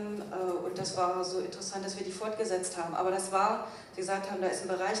anderem, und das war so interessant, dass wir die fortgesetzt haben, aber das war, sie gesagt haben, da ist ein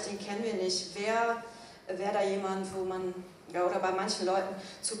Bereich, den kennen wir nicht, wer da jemand, wo man, ja, oder bei manchen Leuten,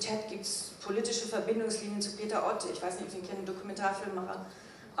 zu TED gibt es politische Verbindungslinien, zu Peter Ott, ich weiß nicht, ob Sie ihn kennen, Dokumentarfilmemacher,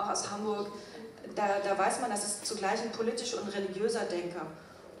 auch aus Hamburg, da weiß man, das ist zugleich ein politisch und religiöser Denker.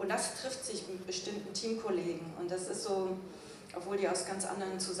 Und das trifft sich mit bestimmten Teamkollegen. Und das ist so, obwohl die aus ganz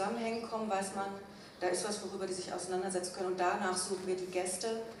anderen Zusammenhängen kommen, weiß man, da ist was, worüber die sich auseinandersetzen können. Und danach suchen wir die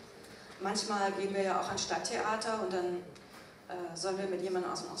Gäste. Manchmal gehen wir ja auch an Stadttheater, und dann sollen wir mit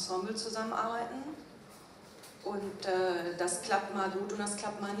jemandem aus dem Ensemble zusammenarbeiten. und das klappt mal gut und das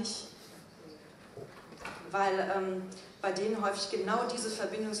klappt mal nicht. Weil bei denen häufig genau diese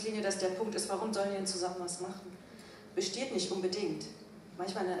Verbindungslinie, dass der Punkt ist, warum sollen die denn zusammen was machen, besteht nicht unbedingt.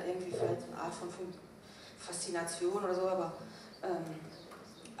 Manchmal irgendwie vielleicht eine Art von Faszination oder so,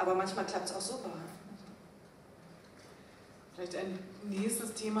 aber manchmal klappt es auch super. Vielleicht ein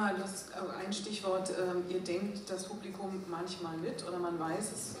nächstes Thema, das ist ein Stichwort, ihr denkt das Publikum manchmal mit oder man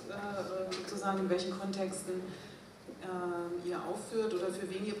weiß es sozusagen, in welchen Kontexten ihr aufführt oder für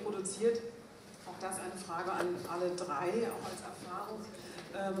wen ihr produziert. Auch das eine Frage an alle drei, auch als Erfahrung.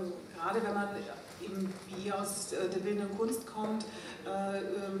 Gerade wenn man eben wie ihr aus der bildenden Kunst kommt,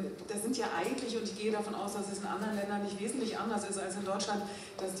 das sind ja eigentlich, und ich gehe davon aus, dass es in anderen Ländern nicht wesentlich anders ist als in Deutschland,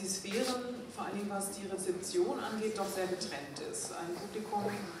 dass die Sphären, vor allem was die Rezeption angeht, doch sehr getrennt ist. Ein Publikum,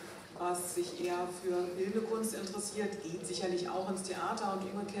 was sich eher für bildende Kunst interessiert, geht sicherlich auch ins Theater und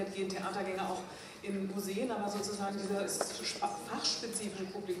umgekehrt gehen Theatergänger auch in Museen, aber sozusagen dieses fachspezifische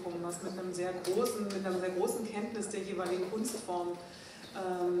Publikum, was mit einer sehr großen Kenntnis der jeweiligen Kunstform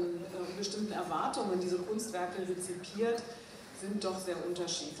bestimmten Erwartungen diese Kunstwerke rezipiert, sind doch sehr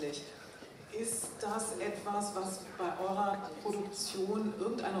unterschiedlich. Ist das etwas, was bei eurer Produktion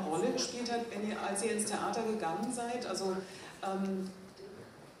irgendeine Rolle gespielt hat, als ihr ins Theater gegangen seid? Also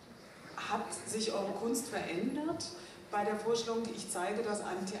hat sich eure Kunst verändert bei der Vorstellung, ich zeige das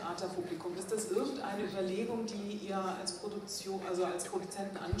einem Theaterpublikum? Ist das irgendeine Überlegung, die ihr als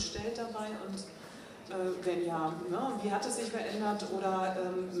Produzenten anstellt dabei? Und wenn ja, ne, wie hat es sich verändert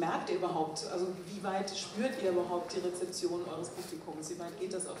oder merkt ihr überhaupt, also wie weit spürt ihr überhaupt die Rezeption eures Publikums? Wie weit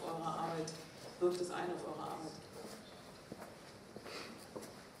geht das auf eure Arbeit? Wirkt es ein auf eure Arbeit?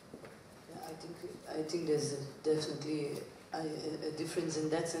 Yeah, I think there's definitely a difference in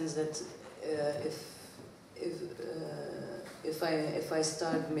that sense that if I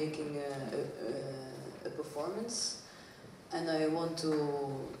start making a performance and I want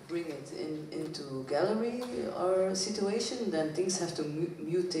to bring it into gallery or situation, then things have to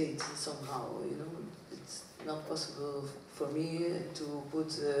mutate somehow. You know, it's not possible for me to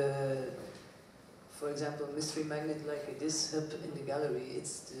put, for example, a mystery magnet like this up in the gallery.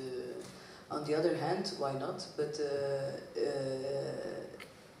 It's on the other hand, why not? But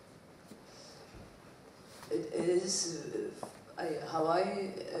it is how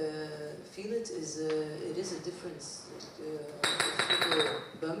I feel it is a difference. If people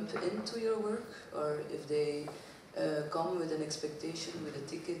bump into your work, or if they come with an expectation, with a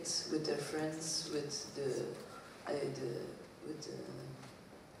ticket, with their friends, with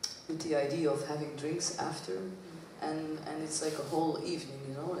the idea of having drinks after, and it's like a whole evening,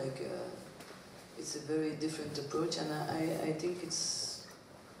 you know, like it's a very different approach, and I think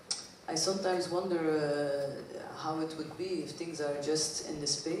I sometimes wonder how it would be if things are just in the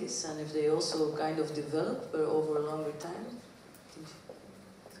space and if they also kind of develop over a longer time. Yeah,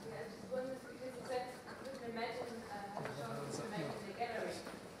 I just wondered because you said I couldn't imagine showing this in the gallery.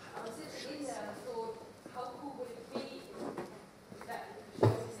 I was sitting in there and I thought, how cool would it be if that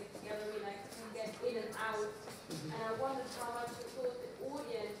shows in the gallery, like you can get in and out. And I wondered how much you thought the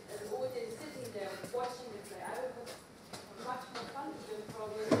audience, as an audience sitting there watching the play, I would have much more fun with it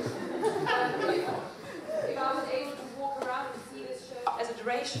probably. If I was able to walk around and see this show as a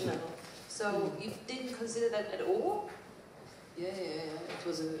duration level. So you didn't consider that at all? Yeah. It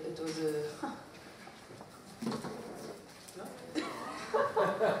was a.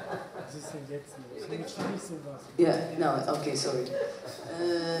 Yeah. No. Okay. Sorry.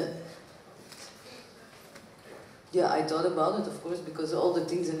 Yeah, I thought about it, of course, because all the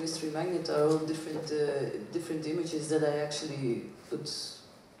things in Mystery Magnet are all different images that I actually put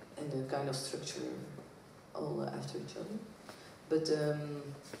in a kind of structure all after each other. But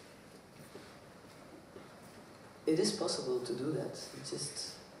it is possible to do that. It's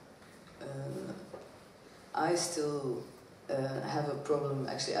just I still have a problem.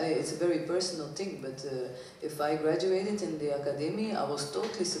 Actually, it's a very personal thing. But if I graduated in the academy, I was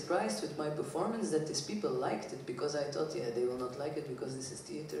totally surprised with my performance that these people liked it, because I thought, yeah, they will not like it because this is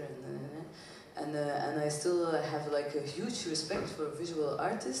theater, and I still have like a huge respect for visual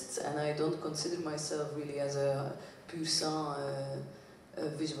artists, and I don't consider myself really as a pur sang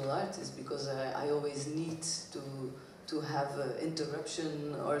visual artist, because I always need to have an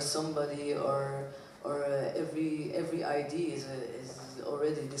interruption or somebody or every idea is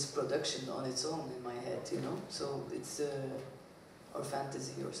already this production on its own in my head, you know. So it's or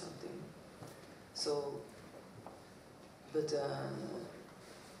fantasy or something. So, but.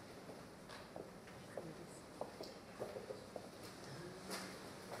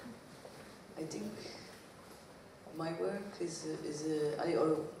 I think my work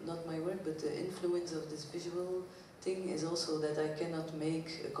or not my work, but the influence of this visual thing is also that I cannot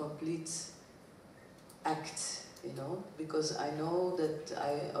make a complete act, you know, because I know that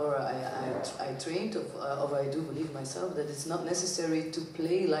I trained, or I do believe myself, that it's not necessary to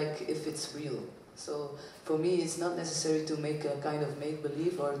play like if it's real. So for me, it's not necessary to make a kind of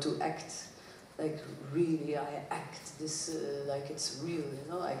make-believe or to act like really I act this like it's real, you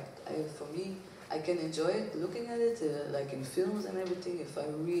know. For me, I can enjoy it, looking at it, like in films and everything. If I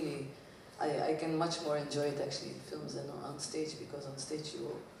really, I can much more enjoy it actually in films than on stage, because on stage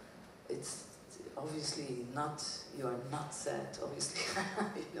it's obviously not, you are not sad, obviously.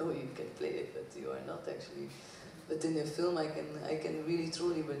 You know, you can play it, but you are not actually. But in a film, I can really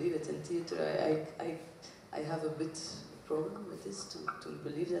truly believe it. In theater, I have a bit problem with this to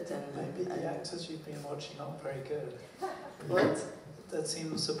believe that. And maybe the actors you've been watching aren't very good. What? That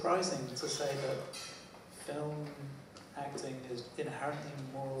seems surprising to say that film acting is inherently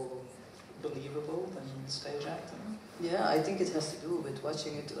more believable than stage acting. Yeah, I think it has to do with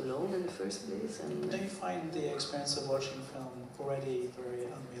watching it alone in the first place. And do you find the experience of watching film already very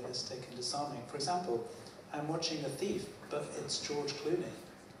unrealistic and disarming? For example, I'm watching A Thief, but it's George Clooney.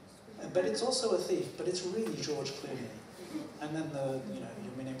 But it's also a thief, but it's really George Clooney. And then you're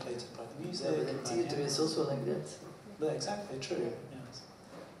manipulated by the music. Yeah, but the theatre is also like that. But exactly, true. Yes.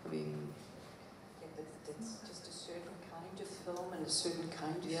 I mean, yeah, but that's just a certain kind of film and a certain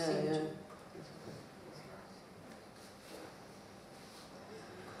kind of yeah, thing. yeah.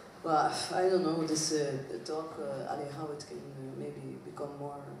 Well, I don't know, this talk, how it can maybe become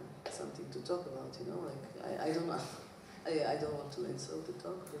more something to talk about, you know, like, I don't know, I don't want to insult the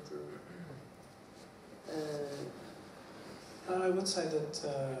talk, but I would say that,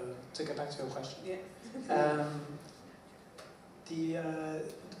 to get back to your question, Yeah.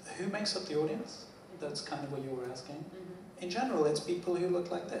 who makes up the audience? That's kind of what you were asking. In general, it's people who look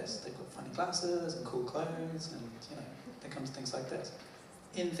like this. They've got funny glasses and cool clothes, and they come to things like this.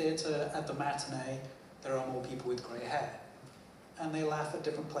 In theatre, at the matinee, there are more people with grey hair. And they laugh at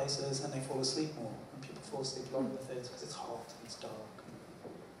different places and they fall asleep more. And people fall asleep a lot in the theatre because it's hot and it's dark.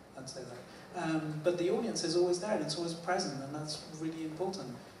 I'd say that. But the audience is always there and it's always present, and that's really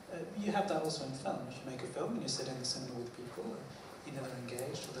important. You have that also in film. If you make a film and you sit in the cinema with people, either they're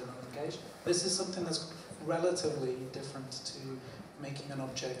engaged or they're not engaged. This is something that's relatively different to making an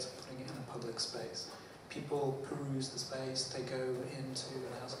object, putting it in a public space. People peruse the space, they go into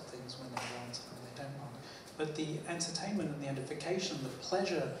and out of things when they want and when they don't want. But the entertainment and the edification, the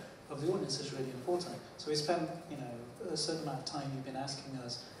pleasure of the audience is really important. So we spent, a certain amount of time you've been asking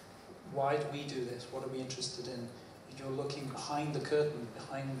us, why do we do this? What are we interested in? You're looking behind the curtain,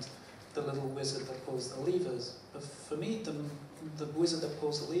 behind the little wizard that pulls the levers. But for me, the wizard that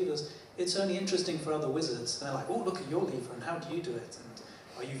pulls the levers, it's only interesting for other wizards. And they're like, oh, look at your lever, and how do you do it? And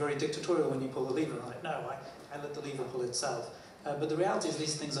are you very dictatorial when you pull the lever? I'm like, no, I let the lever pull itself. But the reality is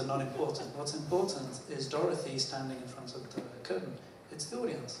these things are not important. What's important is Dorothy standing in front of the curtain. It's the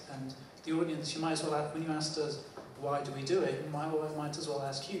audience. And the audience, you might as well, when you asked us, why do we do it, you might as well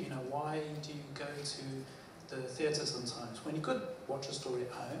ask you, why do you go to the theatre sometimes? When you could watch a story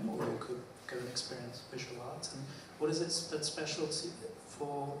at home, or you could go and experience visual arts. And what is it that's special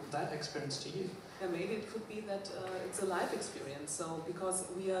for that experience to you? Yeah, maybe it could be that it's a live experience. So because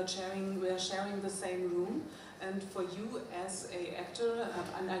we are sharing the same room, and for you as an actor,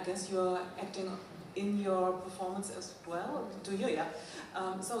 and I guess you're acting in your performance as well. Do you? Yeah.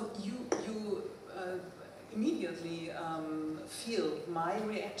 So you immediately feel my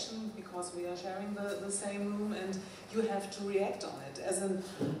reaction because we are sharing the same room, and you have to react on it as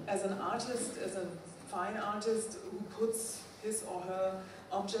an artist, as a fine artist who puts his or her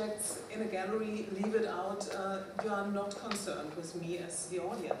objects in a gallery, leave it out, you are not concerned with me as the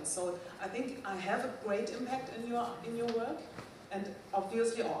audience. So I think I have a great impact in your work, and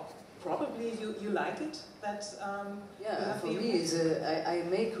obviously, or probably you like it. That yeah, for me is I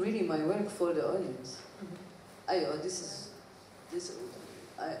make really my work for the audience. I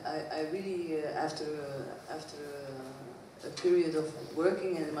really after a period of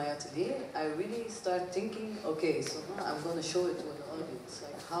working in my atelier, I really start thinking, okay, so now I'm going to show it to an audience.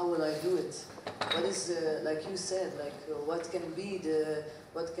 Like, how will I do it? What is like you said, like what can be the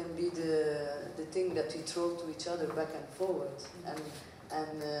thing that we throw to each other back and forward?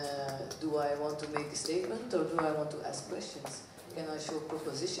 And do I want to make a statement, or do I want to ask questions? Can I show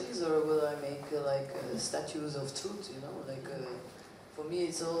propositions, or will I make statues of truth? For me,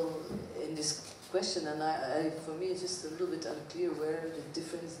 it's all in this question, and for me, it's just a little bit unclear where the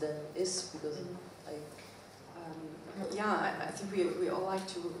difference then is, because I think we all like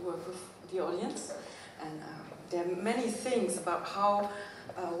to work with the audience, and there are many things about how,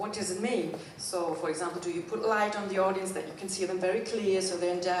 what does it mean? So, for example, do you put light on the audience that you can see them very clear, so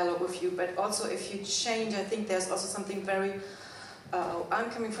they're in dialogue with you? But also, if you change, I think there's also something very. I'm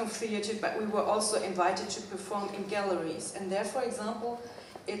coming from theatre, but we were also invited to perform in galleries, and there, for example,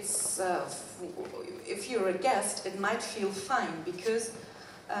 it's if you're a guest, it might feel fine because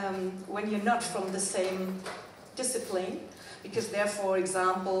when you're not from the same discipline. Because there, for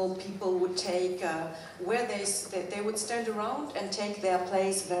example, people would take where they would stand around and take their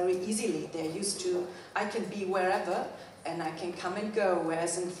place very easily. They're used to, I can be wherever and I can come and go.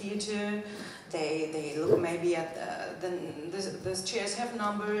 Whereas in theatre, they look maybe at the chairs have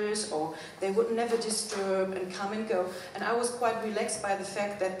numbers, or they would never disturb and come and go. And I was quite relaxed by the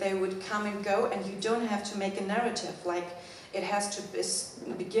fact that they would come and go, and you don't have to make a narrative like. It has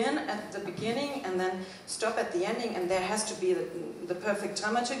to begin at the beginning and then stop at the ending, and there has to be the perfect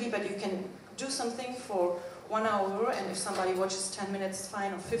dramaturgy, but you can do something for 1 hour, and if somebody watches 10 minutes, it's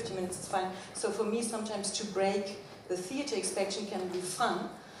fine, or 50 minutes, it's fine. So for me, sometimes to break the theatre expectation can be fun,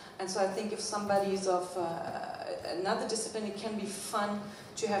 and so I think if somebody is of another discipline, it can be fun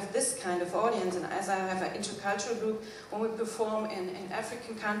to have this kind of audience. And as I have an intercultural group, when we perform in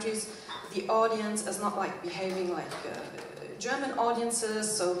African countries, the audience is not like behaving like German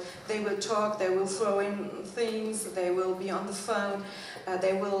audiences, so they will talk, they will throw in things, they will be on the phone,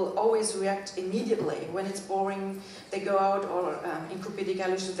 they will always react immediately. When it's boring, they go out, or in Coupé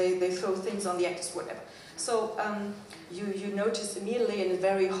décalage, they throw things on the actors, whatever. So you notice immediately in a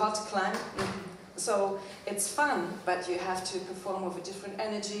very hot climate. So it's fun, but you have to perform with a different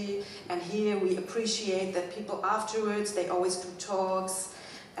energy, and here we appreciate that people afterwards, they always do talks,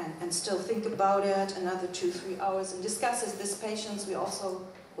 and still think about it another 2-3 hours and discusses this patience. We also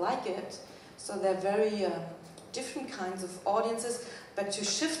like it. So they're very different kinds of audiences, but to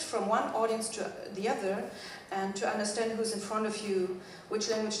shift from one audience to the other and to understand who's in front of you, which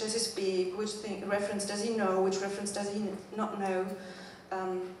language does he speak, which reference does he know, which reference does he not know.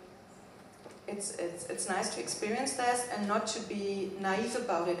 It's nice to experience that and not to be naive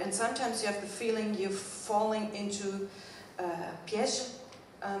about it. And sometimes you have the feeling you're falling into piège.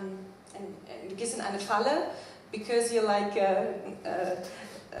 Du gehst in eine Falle, because you're like,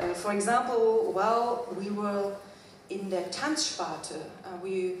 for example, well, we were in der Tanzsparte.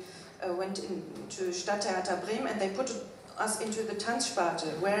 We went into Stadttheater Bremen, and they put us into the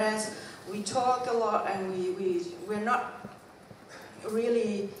Tanzsparte, whereas we talk a lot, and we're not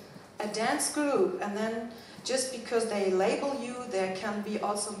really a dance group. And then just because they label you, there can be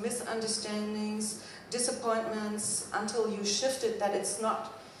also misunderstandings, disappointments, until you shift it that it's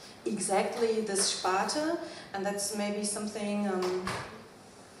not exactly this Sparte, and that's maybe something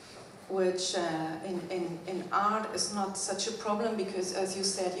which in art is not such a problem, because as you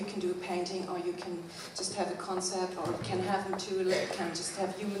said, you can do a painting, or you can just have a concept, or you can have them two, you can just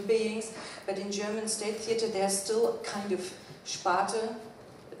have human beings. But in German state theatre, there's still kind of Sparte,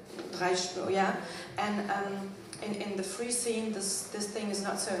 yeah, and in the free scene, this thing is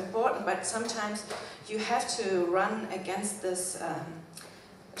not so important, but sometimes you have to run against this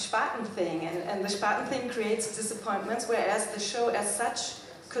Spartan thing, and the Spartan thing creates disappointments, whereas the show as such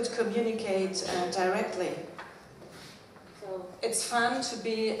could communicate directly. So it's fun to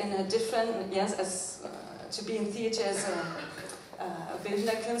be in a different, to be in theatre as a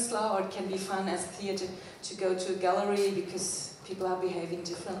Bildender Künstler, or it can be fun as theatre to go to a gallery because people are behaving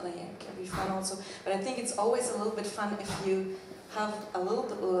differently, and it can be fun also. But I think it's always a little bit fun if you have a little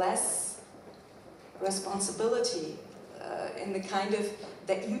bit less responsibility in the kind of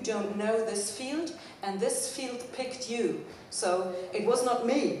that you don't know this field, and this field picked you. So it was not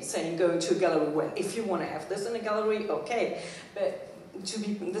me saying go to a gallery. Well, if you want to have this in a gallery, okay. But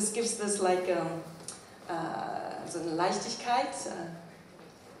this gives this like so eine Leichtigkeit.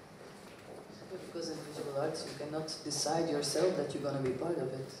 Because in visual arts you cannot decide yourself that you're going to be part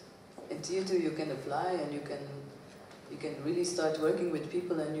of it. In theatre you can apply, and you can really start working with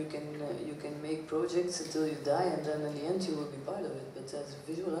people, and you can make projects until you die, and then in the end you will be part of it. But as a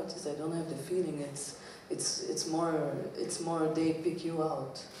visual artist, I don't have the feeling. It's more they pick you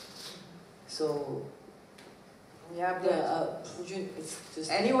out. So yeah, but it's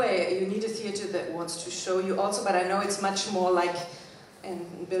just anyway, you need a theatre that wants to show you also. But I know it's much more like in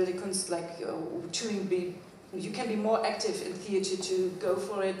Bildet Kunst, like you can be more active in theatre to go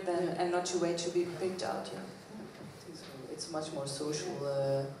for it than and not to wait to be picked out. Yeah. It's much more social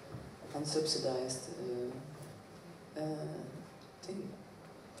and subsidized thing.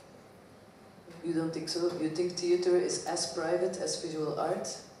 You don't think so? You think theatre is as private as visual art?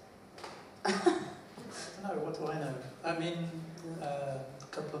 No, what do I know? I mean, a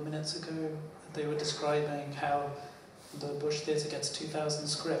couple of minutes ago, I they were describing how the Bush Theatre gets 2,000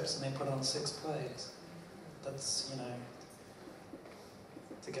 scripts and they put on 6 plays. That's, you know,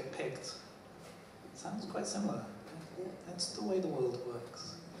 to get picked. Sounds quite similar. That's the way the world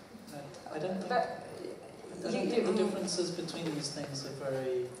works. I don't think the differences between these things are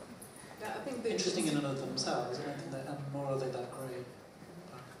very interesting in and of themselves. I don't think that, and nor are they that great.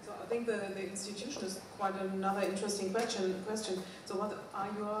 So I think the institution is quite another interesting question. So what are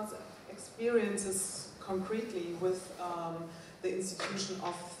your experiences concretely with the institution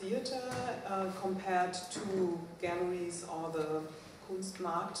of theatre compared to galleries or the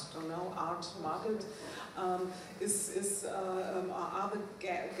Kunstmarkt, don't know, art market? Are the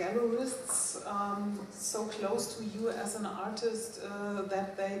gallerists so close to you as an artist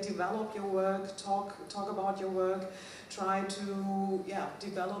that they develop your work, talk about your work, try to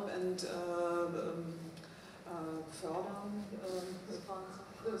develop and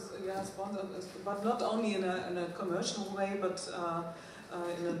sponsor, but not only in a commercial way, but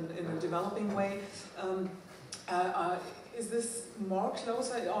in a developing way. Is this more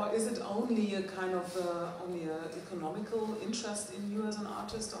closer, or is it only a kind of only an economical interest in you as an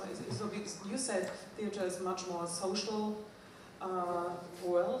artist, or is it, so because you said theatre is much more social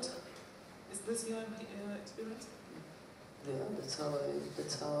world? Is this your experience? Yeah, that's how I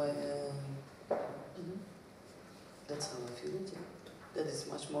feel it. Yeah. That is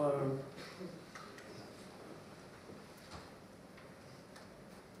much more.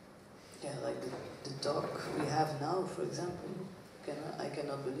 Yeah, like the talk we have now, for example. I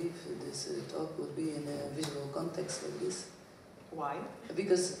cannot believe this talk would be in a visual context like this. Why?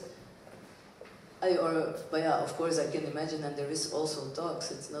 Because of course I can imagine, and there is also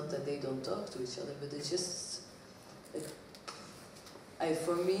talks. It's not that they don't talk to each other, but it's just.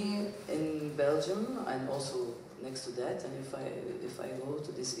 For me, in Belgium, and also next to that, and if I go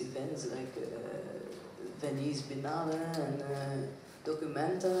to these events like Venice Biennale and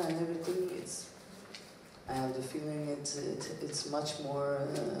Documenta and everything, I have the feeling it's much more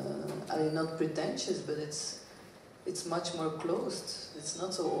not pretentious, but it's much more closed. It's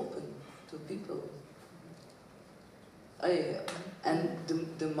not so open to people. And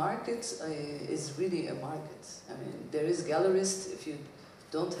the market is really a market. I mean, there is gallerists. If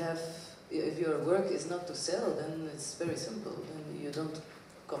your work is not to sell, then it's very simple. Then you don't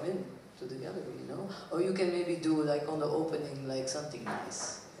come in to the gallery, you know. Or you can maybe do like on the opening, like something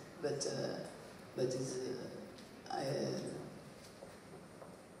nice. But it's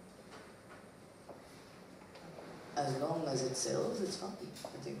as long as it sells, it's fine.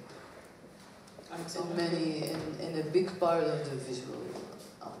 I think. In a big part of the visual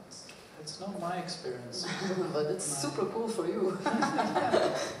art. It's not my experience. But it's super cool for you. I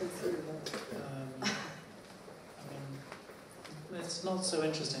mean, it's not so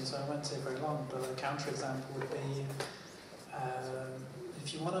interesting, so I won't say very long, but a counterexample would be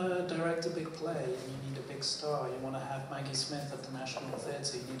if you want to direct a big play and you need a big star, you want to have Maggie Smith at the National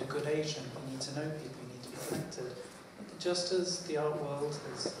Theatre, you need a good agent, you need to know people, you need to be connected. Just as the art world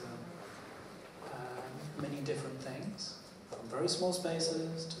has many different things, from very small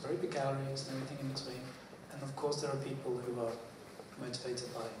spaces to very big galleries and everything in between. And of course there are people who are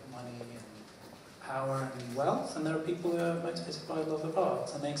motivated by money and power and wealth, and there are people who are motivated by love of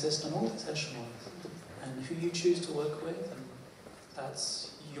art, and they exist on all these echelons. And who you choose to work with, and that's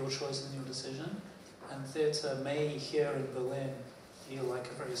your choice and your decision. And theatre may here in Berlin feel like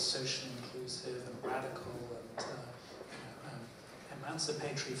a very socially inclusive and radical and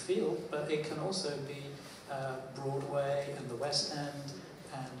emancipatory field, but it can also be Broadway and the West End,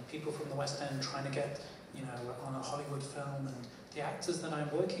 and people from the West End trying to get, on a Hollywood film, and the actors that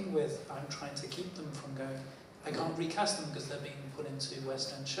I'm working with, I'm trying to keep them from going. I can't recast them because they're being put into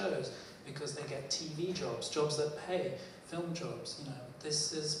West End shows because they get TV jobs, jobs that pay, film jobs.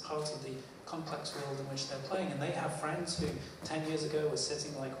 This is part of the complex world in which they're playing, and they have friends who 10 years ago were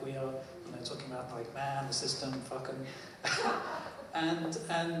sitting like we are, talking about like man, the system, fucking.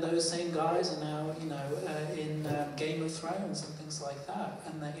 And those same guys are now, in Game of Thrones and things like that.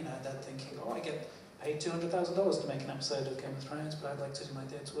 And they're thinking, oh, I get paid $200,000 to make an episode of Game of Thrones, but I'd like to do my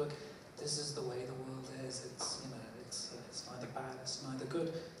theatre work. This is the way the world is. It's neither bad, it's neither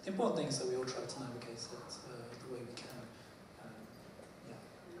good. The important thing is that we all try to navigate it the way we can.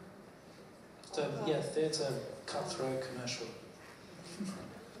 So yeah, theatre, cutthroat, commercial.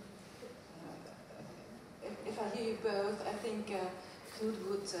 If I hear you both, I think Knut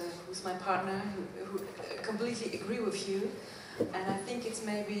would, who's my partner, who completely agree with you. And I think it's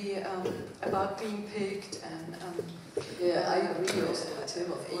maybe about being picked and... yeah, I agree also with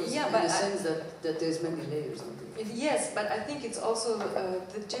him, of course, yeah, in but the sense that there's many layers on it. Yes, but I think it's also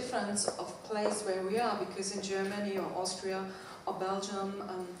the difference of place where we are, because in Germany or Austria or Belgium,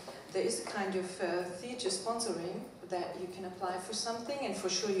 there is a kind of theatre sponsoring that you can apply for something, and for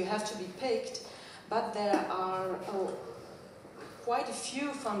sure you have to be picked, but there are quite a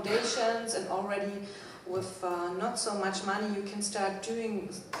few foundations, and already with not so much money you can start doing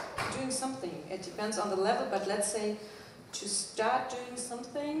something. It depends on the level, but let's say to start doing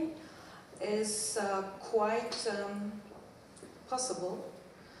something is quite possible,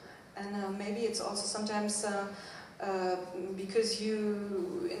 and maybe it's also sometimes because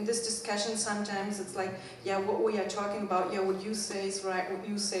you, in this discussion, sometimes it's like, yeah, what we are talking about, yeah, what you say is right, what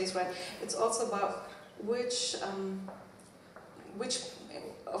you say is right. It's also about which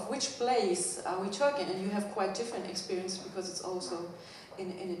place are we talking, and you have quite different experience because it's also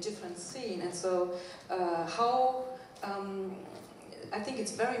in a different scene, and so I think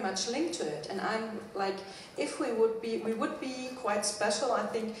it's very much linked to it, and I'm like, if we would be quite special, I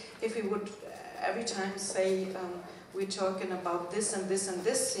think, if we would every time say we're talking about this and this and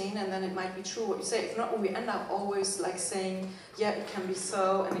this scene, and then it might be true what you say. If not, we end up always like saying, yeah, it can be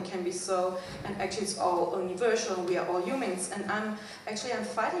so, and it can be so, and actually it's all universal, we are all humans, and I'm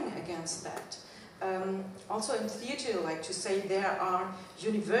fighting against that. Also in theatre, like to say there are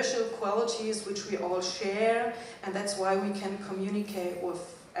universal qualities which we all share, and that's why we can communicate with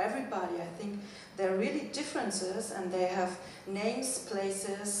everybody. I think there are really differences, and they have names,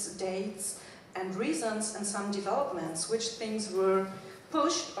 places, dates, and reasons, and some developments, which things were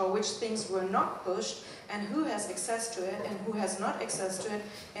pushed or which things were not pushed, and who has access to it and who has not access to it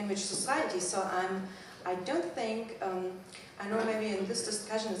in which society. So I don't think, I know maybe in this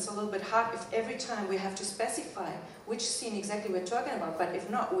discussion it's a little bit hard if every time we have to specify which scene exactly we're talking about, but if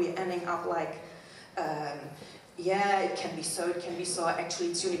not, we're ending up like, yeah, it can be so, actually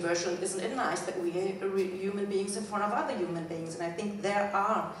it's universal, isn't it nice that we are human beings in front of other human beings? And I think there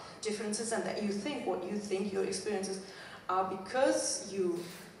are differences, and that you think what you think your experiences are because you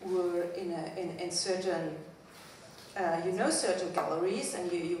were in certain, you know, certain galleries,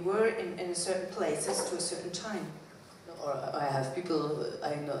 and you were in certain places to a certain time. Or I have people,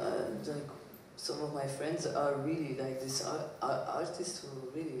 I know, like some of my friends are really like this artists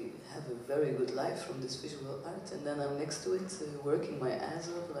who really have a very good life from this visual art, and then I'm next to it working my ass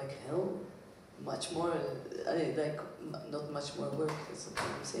off like hell, much more, like not much more work, that's what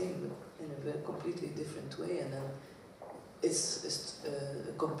I'm saying, but in a very completely different way, and then it's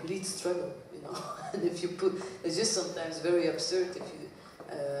a complete struggle, you know. And if you put, it's just sometimes very absurd if you,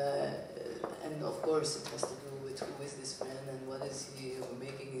 and of course it has to do with who is this friend and what is he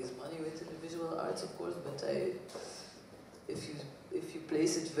making his money with in the visual arts, of course. But if you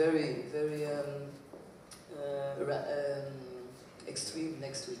place it very extreme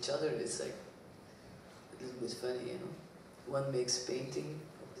next to each other, it's like a little bit funny, you know. One makes painting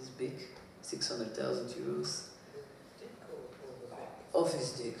of this big, 600,000 euros. Of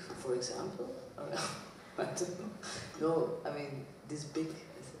his dick, for example. I don't know. No, I mean this big.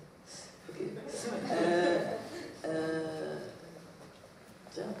 Okay.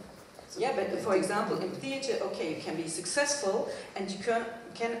 Yeah. Yeah, but for example, in theatre, okay, you can be successful and you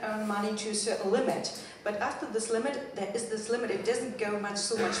can earn money to a certain limit. But after this limit, there is this limit. It doesn't go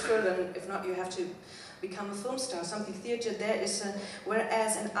so much further. If not, you have to become a film star. Something theatre, there is a,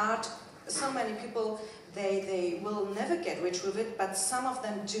 whereas in art, so many people, they will never get rich with it, but some of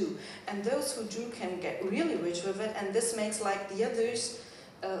them do. And those who do can get really rich with it, and this makes like the others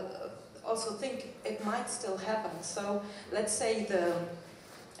also think it might still happen. So let's say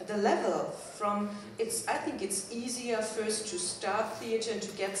the level from, I think it's easier first to start theatre and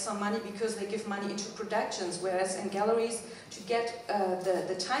to get some money because they give money into productions, whereas in galleries, to get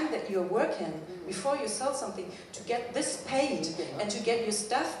the time that you're working before you sell something, to get this paid and to get your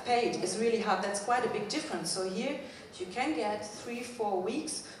stuff paid is really hard. That's quite a big difference. So here you can get 3-4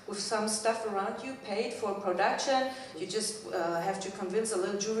 weeks with some stuff around you paid for production. You just have to convince a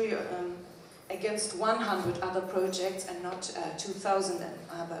little jury against 100 other projects and not 2,000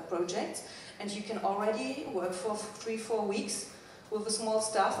 other projects. And you can already work for 3-4 weeks with a small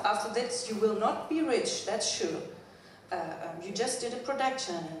stuff. After that, you will not be rich, that's sure. You just did a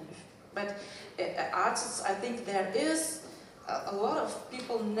production. But artists, I think there is a lot of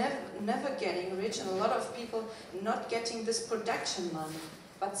people never getting rich, and a lot of people not getting this production money.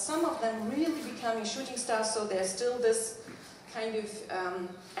 But some of them really becoming shooting stars, so there's still this kind of,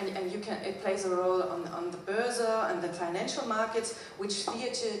 and you can, it plays a role on the Börse and the financial markets, which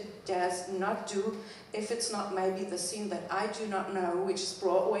theatre does not do if it's not maybe the scene that I do not know, which is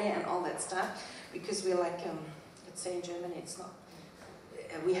Broadway and all that stuff, because we're like, let's say in Germany, it's not,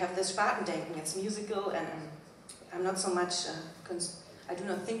 we have the Spartendenken, it's musical, and I'm not so much, I do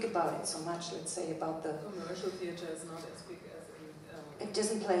not think about it so much, let's say, about the... Commercial theatre is not as big as in... it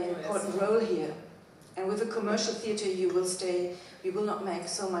doesn't play an important role here. And with a commercial theatre, you will not make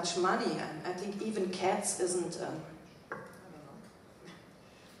so much money. And I think even Cats isn't... I don't know.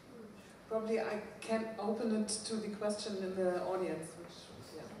 Probably I can open it to the question in the audience. Which,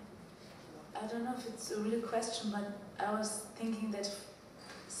 yeah. I don't know if it's a real question, but I was thinking that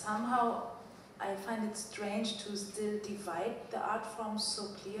somehow I find it strange to still divide the art forms so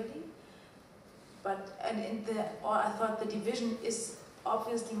clearly. Or I thought the division is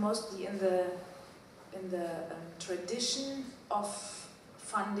obviously mostly in the tradition of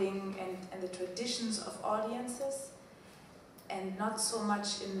funding and the traditions of audiences, and not so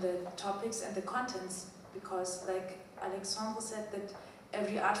much in the topics and the contents, because like Alexandre said, that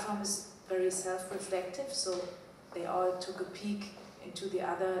every art form is very self-reflective, so they all took a peek into the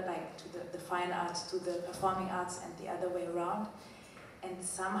other, like to the fine arts, to the performing arts, and the other way around. And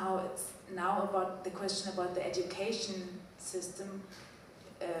somehow it's now about the question about the education system,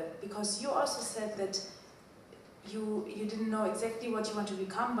 because you also said that you didn't know exactly what you want to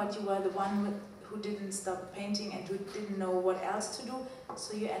become, but you were the one who didn't stop painting and who didn't know what else to do.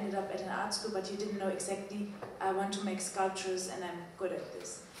 So you ended up at an art school, but you didn't know exactly, I want to make sculptures and I'm good at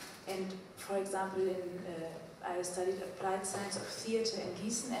this. And for example, I studied applied science of theater in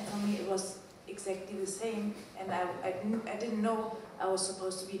Gießen, and for me it was exactly the same. And I didn't know I was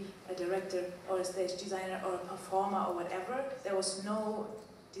supposed to be a director or a stage designer or a performer or whatever. There was no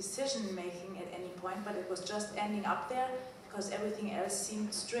decision making at any point, but it was just ending up there because everything else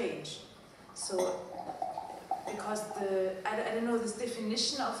seemed strange. So, because I don't know, this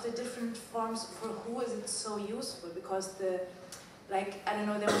definition of the different forms, for who is it so useful? Because I don't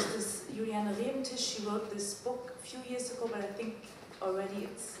know, there was this Juliane Rebentisch, she wrote this book a few years ago, but I think already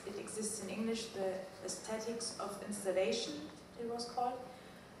it exists in English, The Aesthetics of Installation, it was called.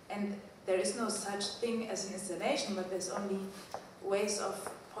 And there is no such thing as an installation, but there's only ways of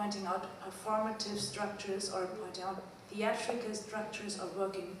pointing out performative structures or pointing out theatrical structures or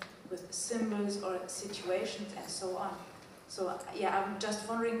working with symbols or situations and so on. So yeah, I'm just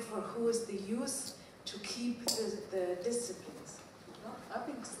wondering for who is the use to keep the disciplines? No, I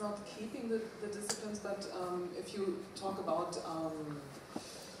think it's not keeping the disciplines, but if you talk about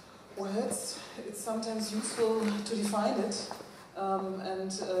words, it's sometimes useful to define it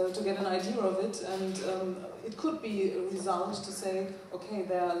and to get an idea of it, and it could be a result to say, okay,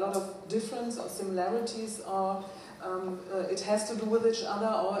 there are a lot of difference or similarities, or it has to do with each other,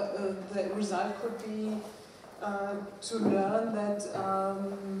 or the result could be to learn that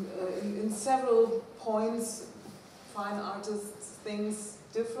in several points fine artists think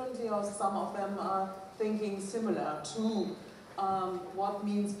differently, or some of them are thinking similar to what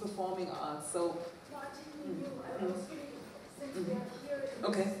means performing arts. So, no, I didn't mean you. I was really, since we are here,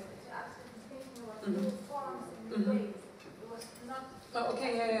 okay. to ask them thinking about new forms and new ways. It was not. Oh,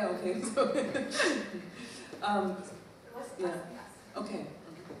 okay, yeah, okay. So, yeah. Okay.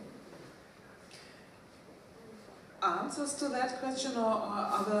 Answers to that question, or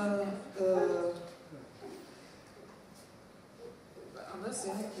other others?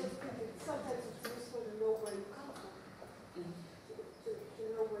 Yeah. Sometimes it's useful to know where you come from, to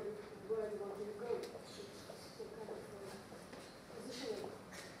know where you want to go, to kind of positioning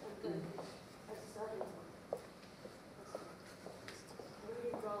as a starting point.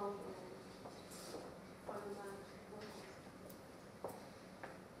 Really wrong on that.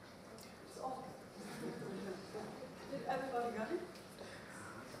 It's all. Did everybody got it?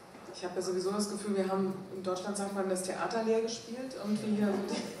 Ich habe ja sowieso das Gefühl, wir haben in Deutschland, sagt man, das Theater leer gespielt. Irgendwie hier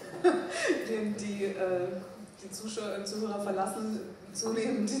die Zuschauer und Zuhörer verlassen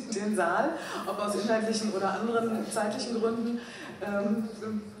zunehmend den Saal, ob aus inhaltlichen oder anderen zeitlichen Gründen.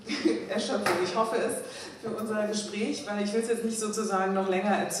 Erschöpfung. Ich hoffe es für unser Gespräch, weil ich will es jetzt nicht sozusagen noch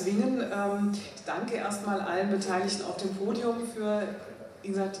länger erzwingen. Ich danke erstmal allen Beteiligten auf dem Podium für, wie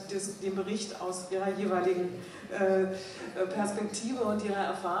gesagt, den Bericht aus ihrer jeweiligen Perspektive und ihrer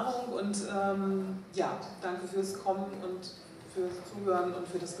Erfahrung, und ja, danke fürs Kommen und fürs Zuhören und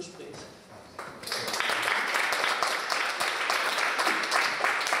für das Gespräch.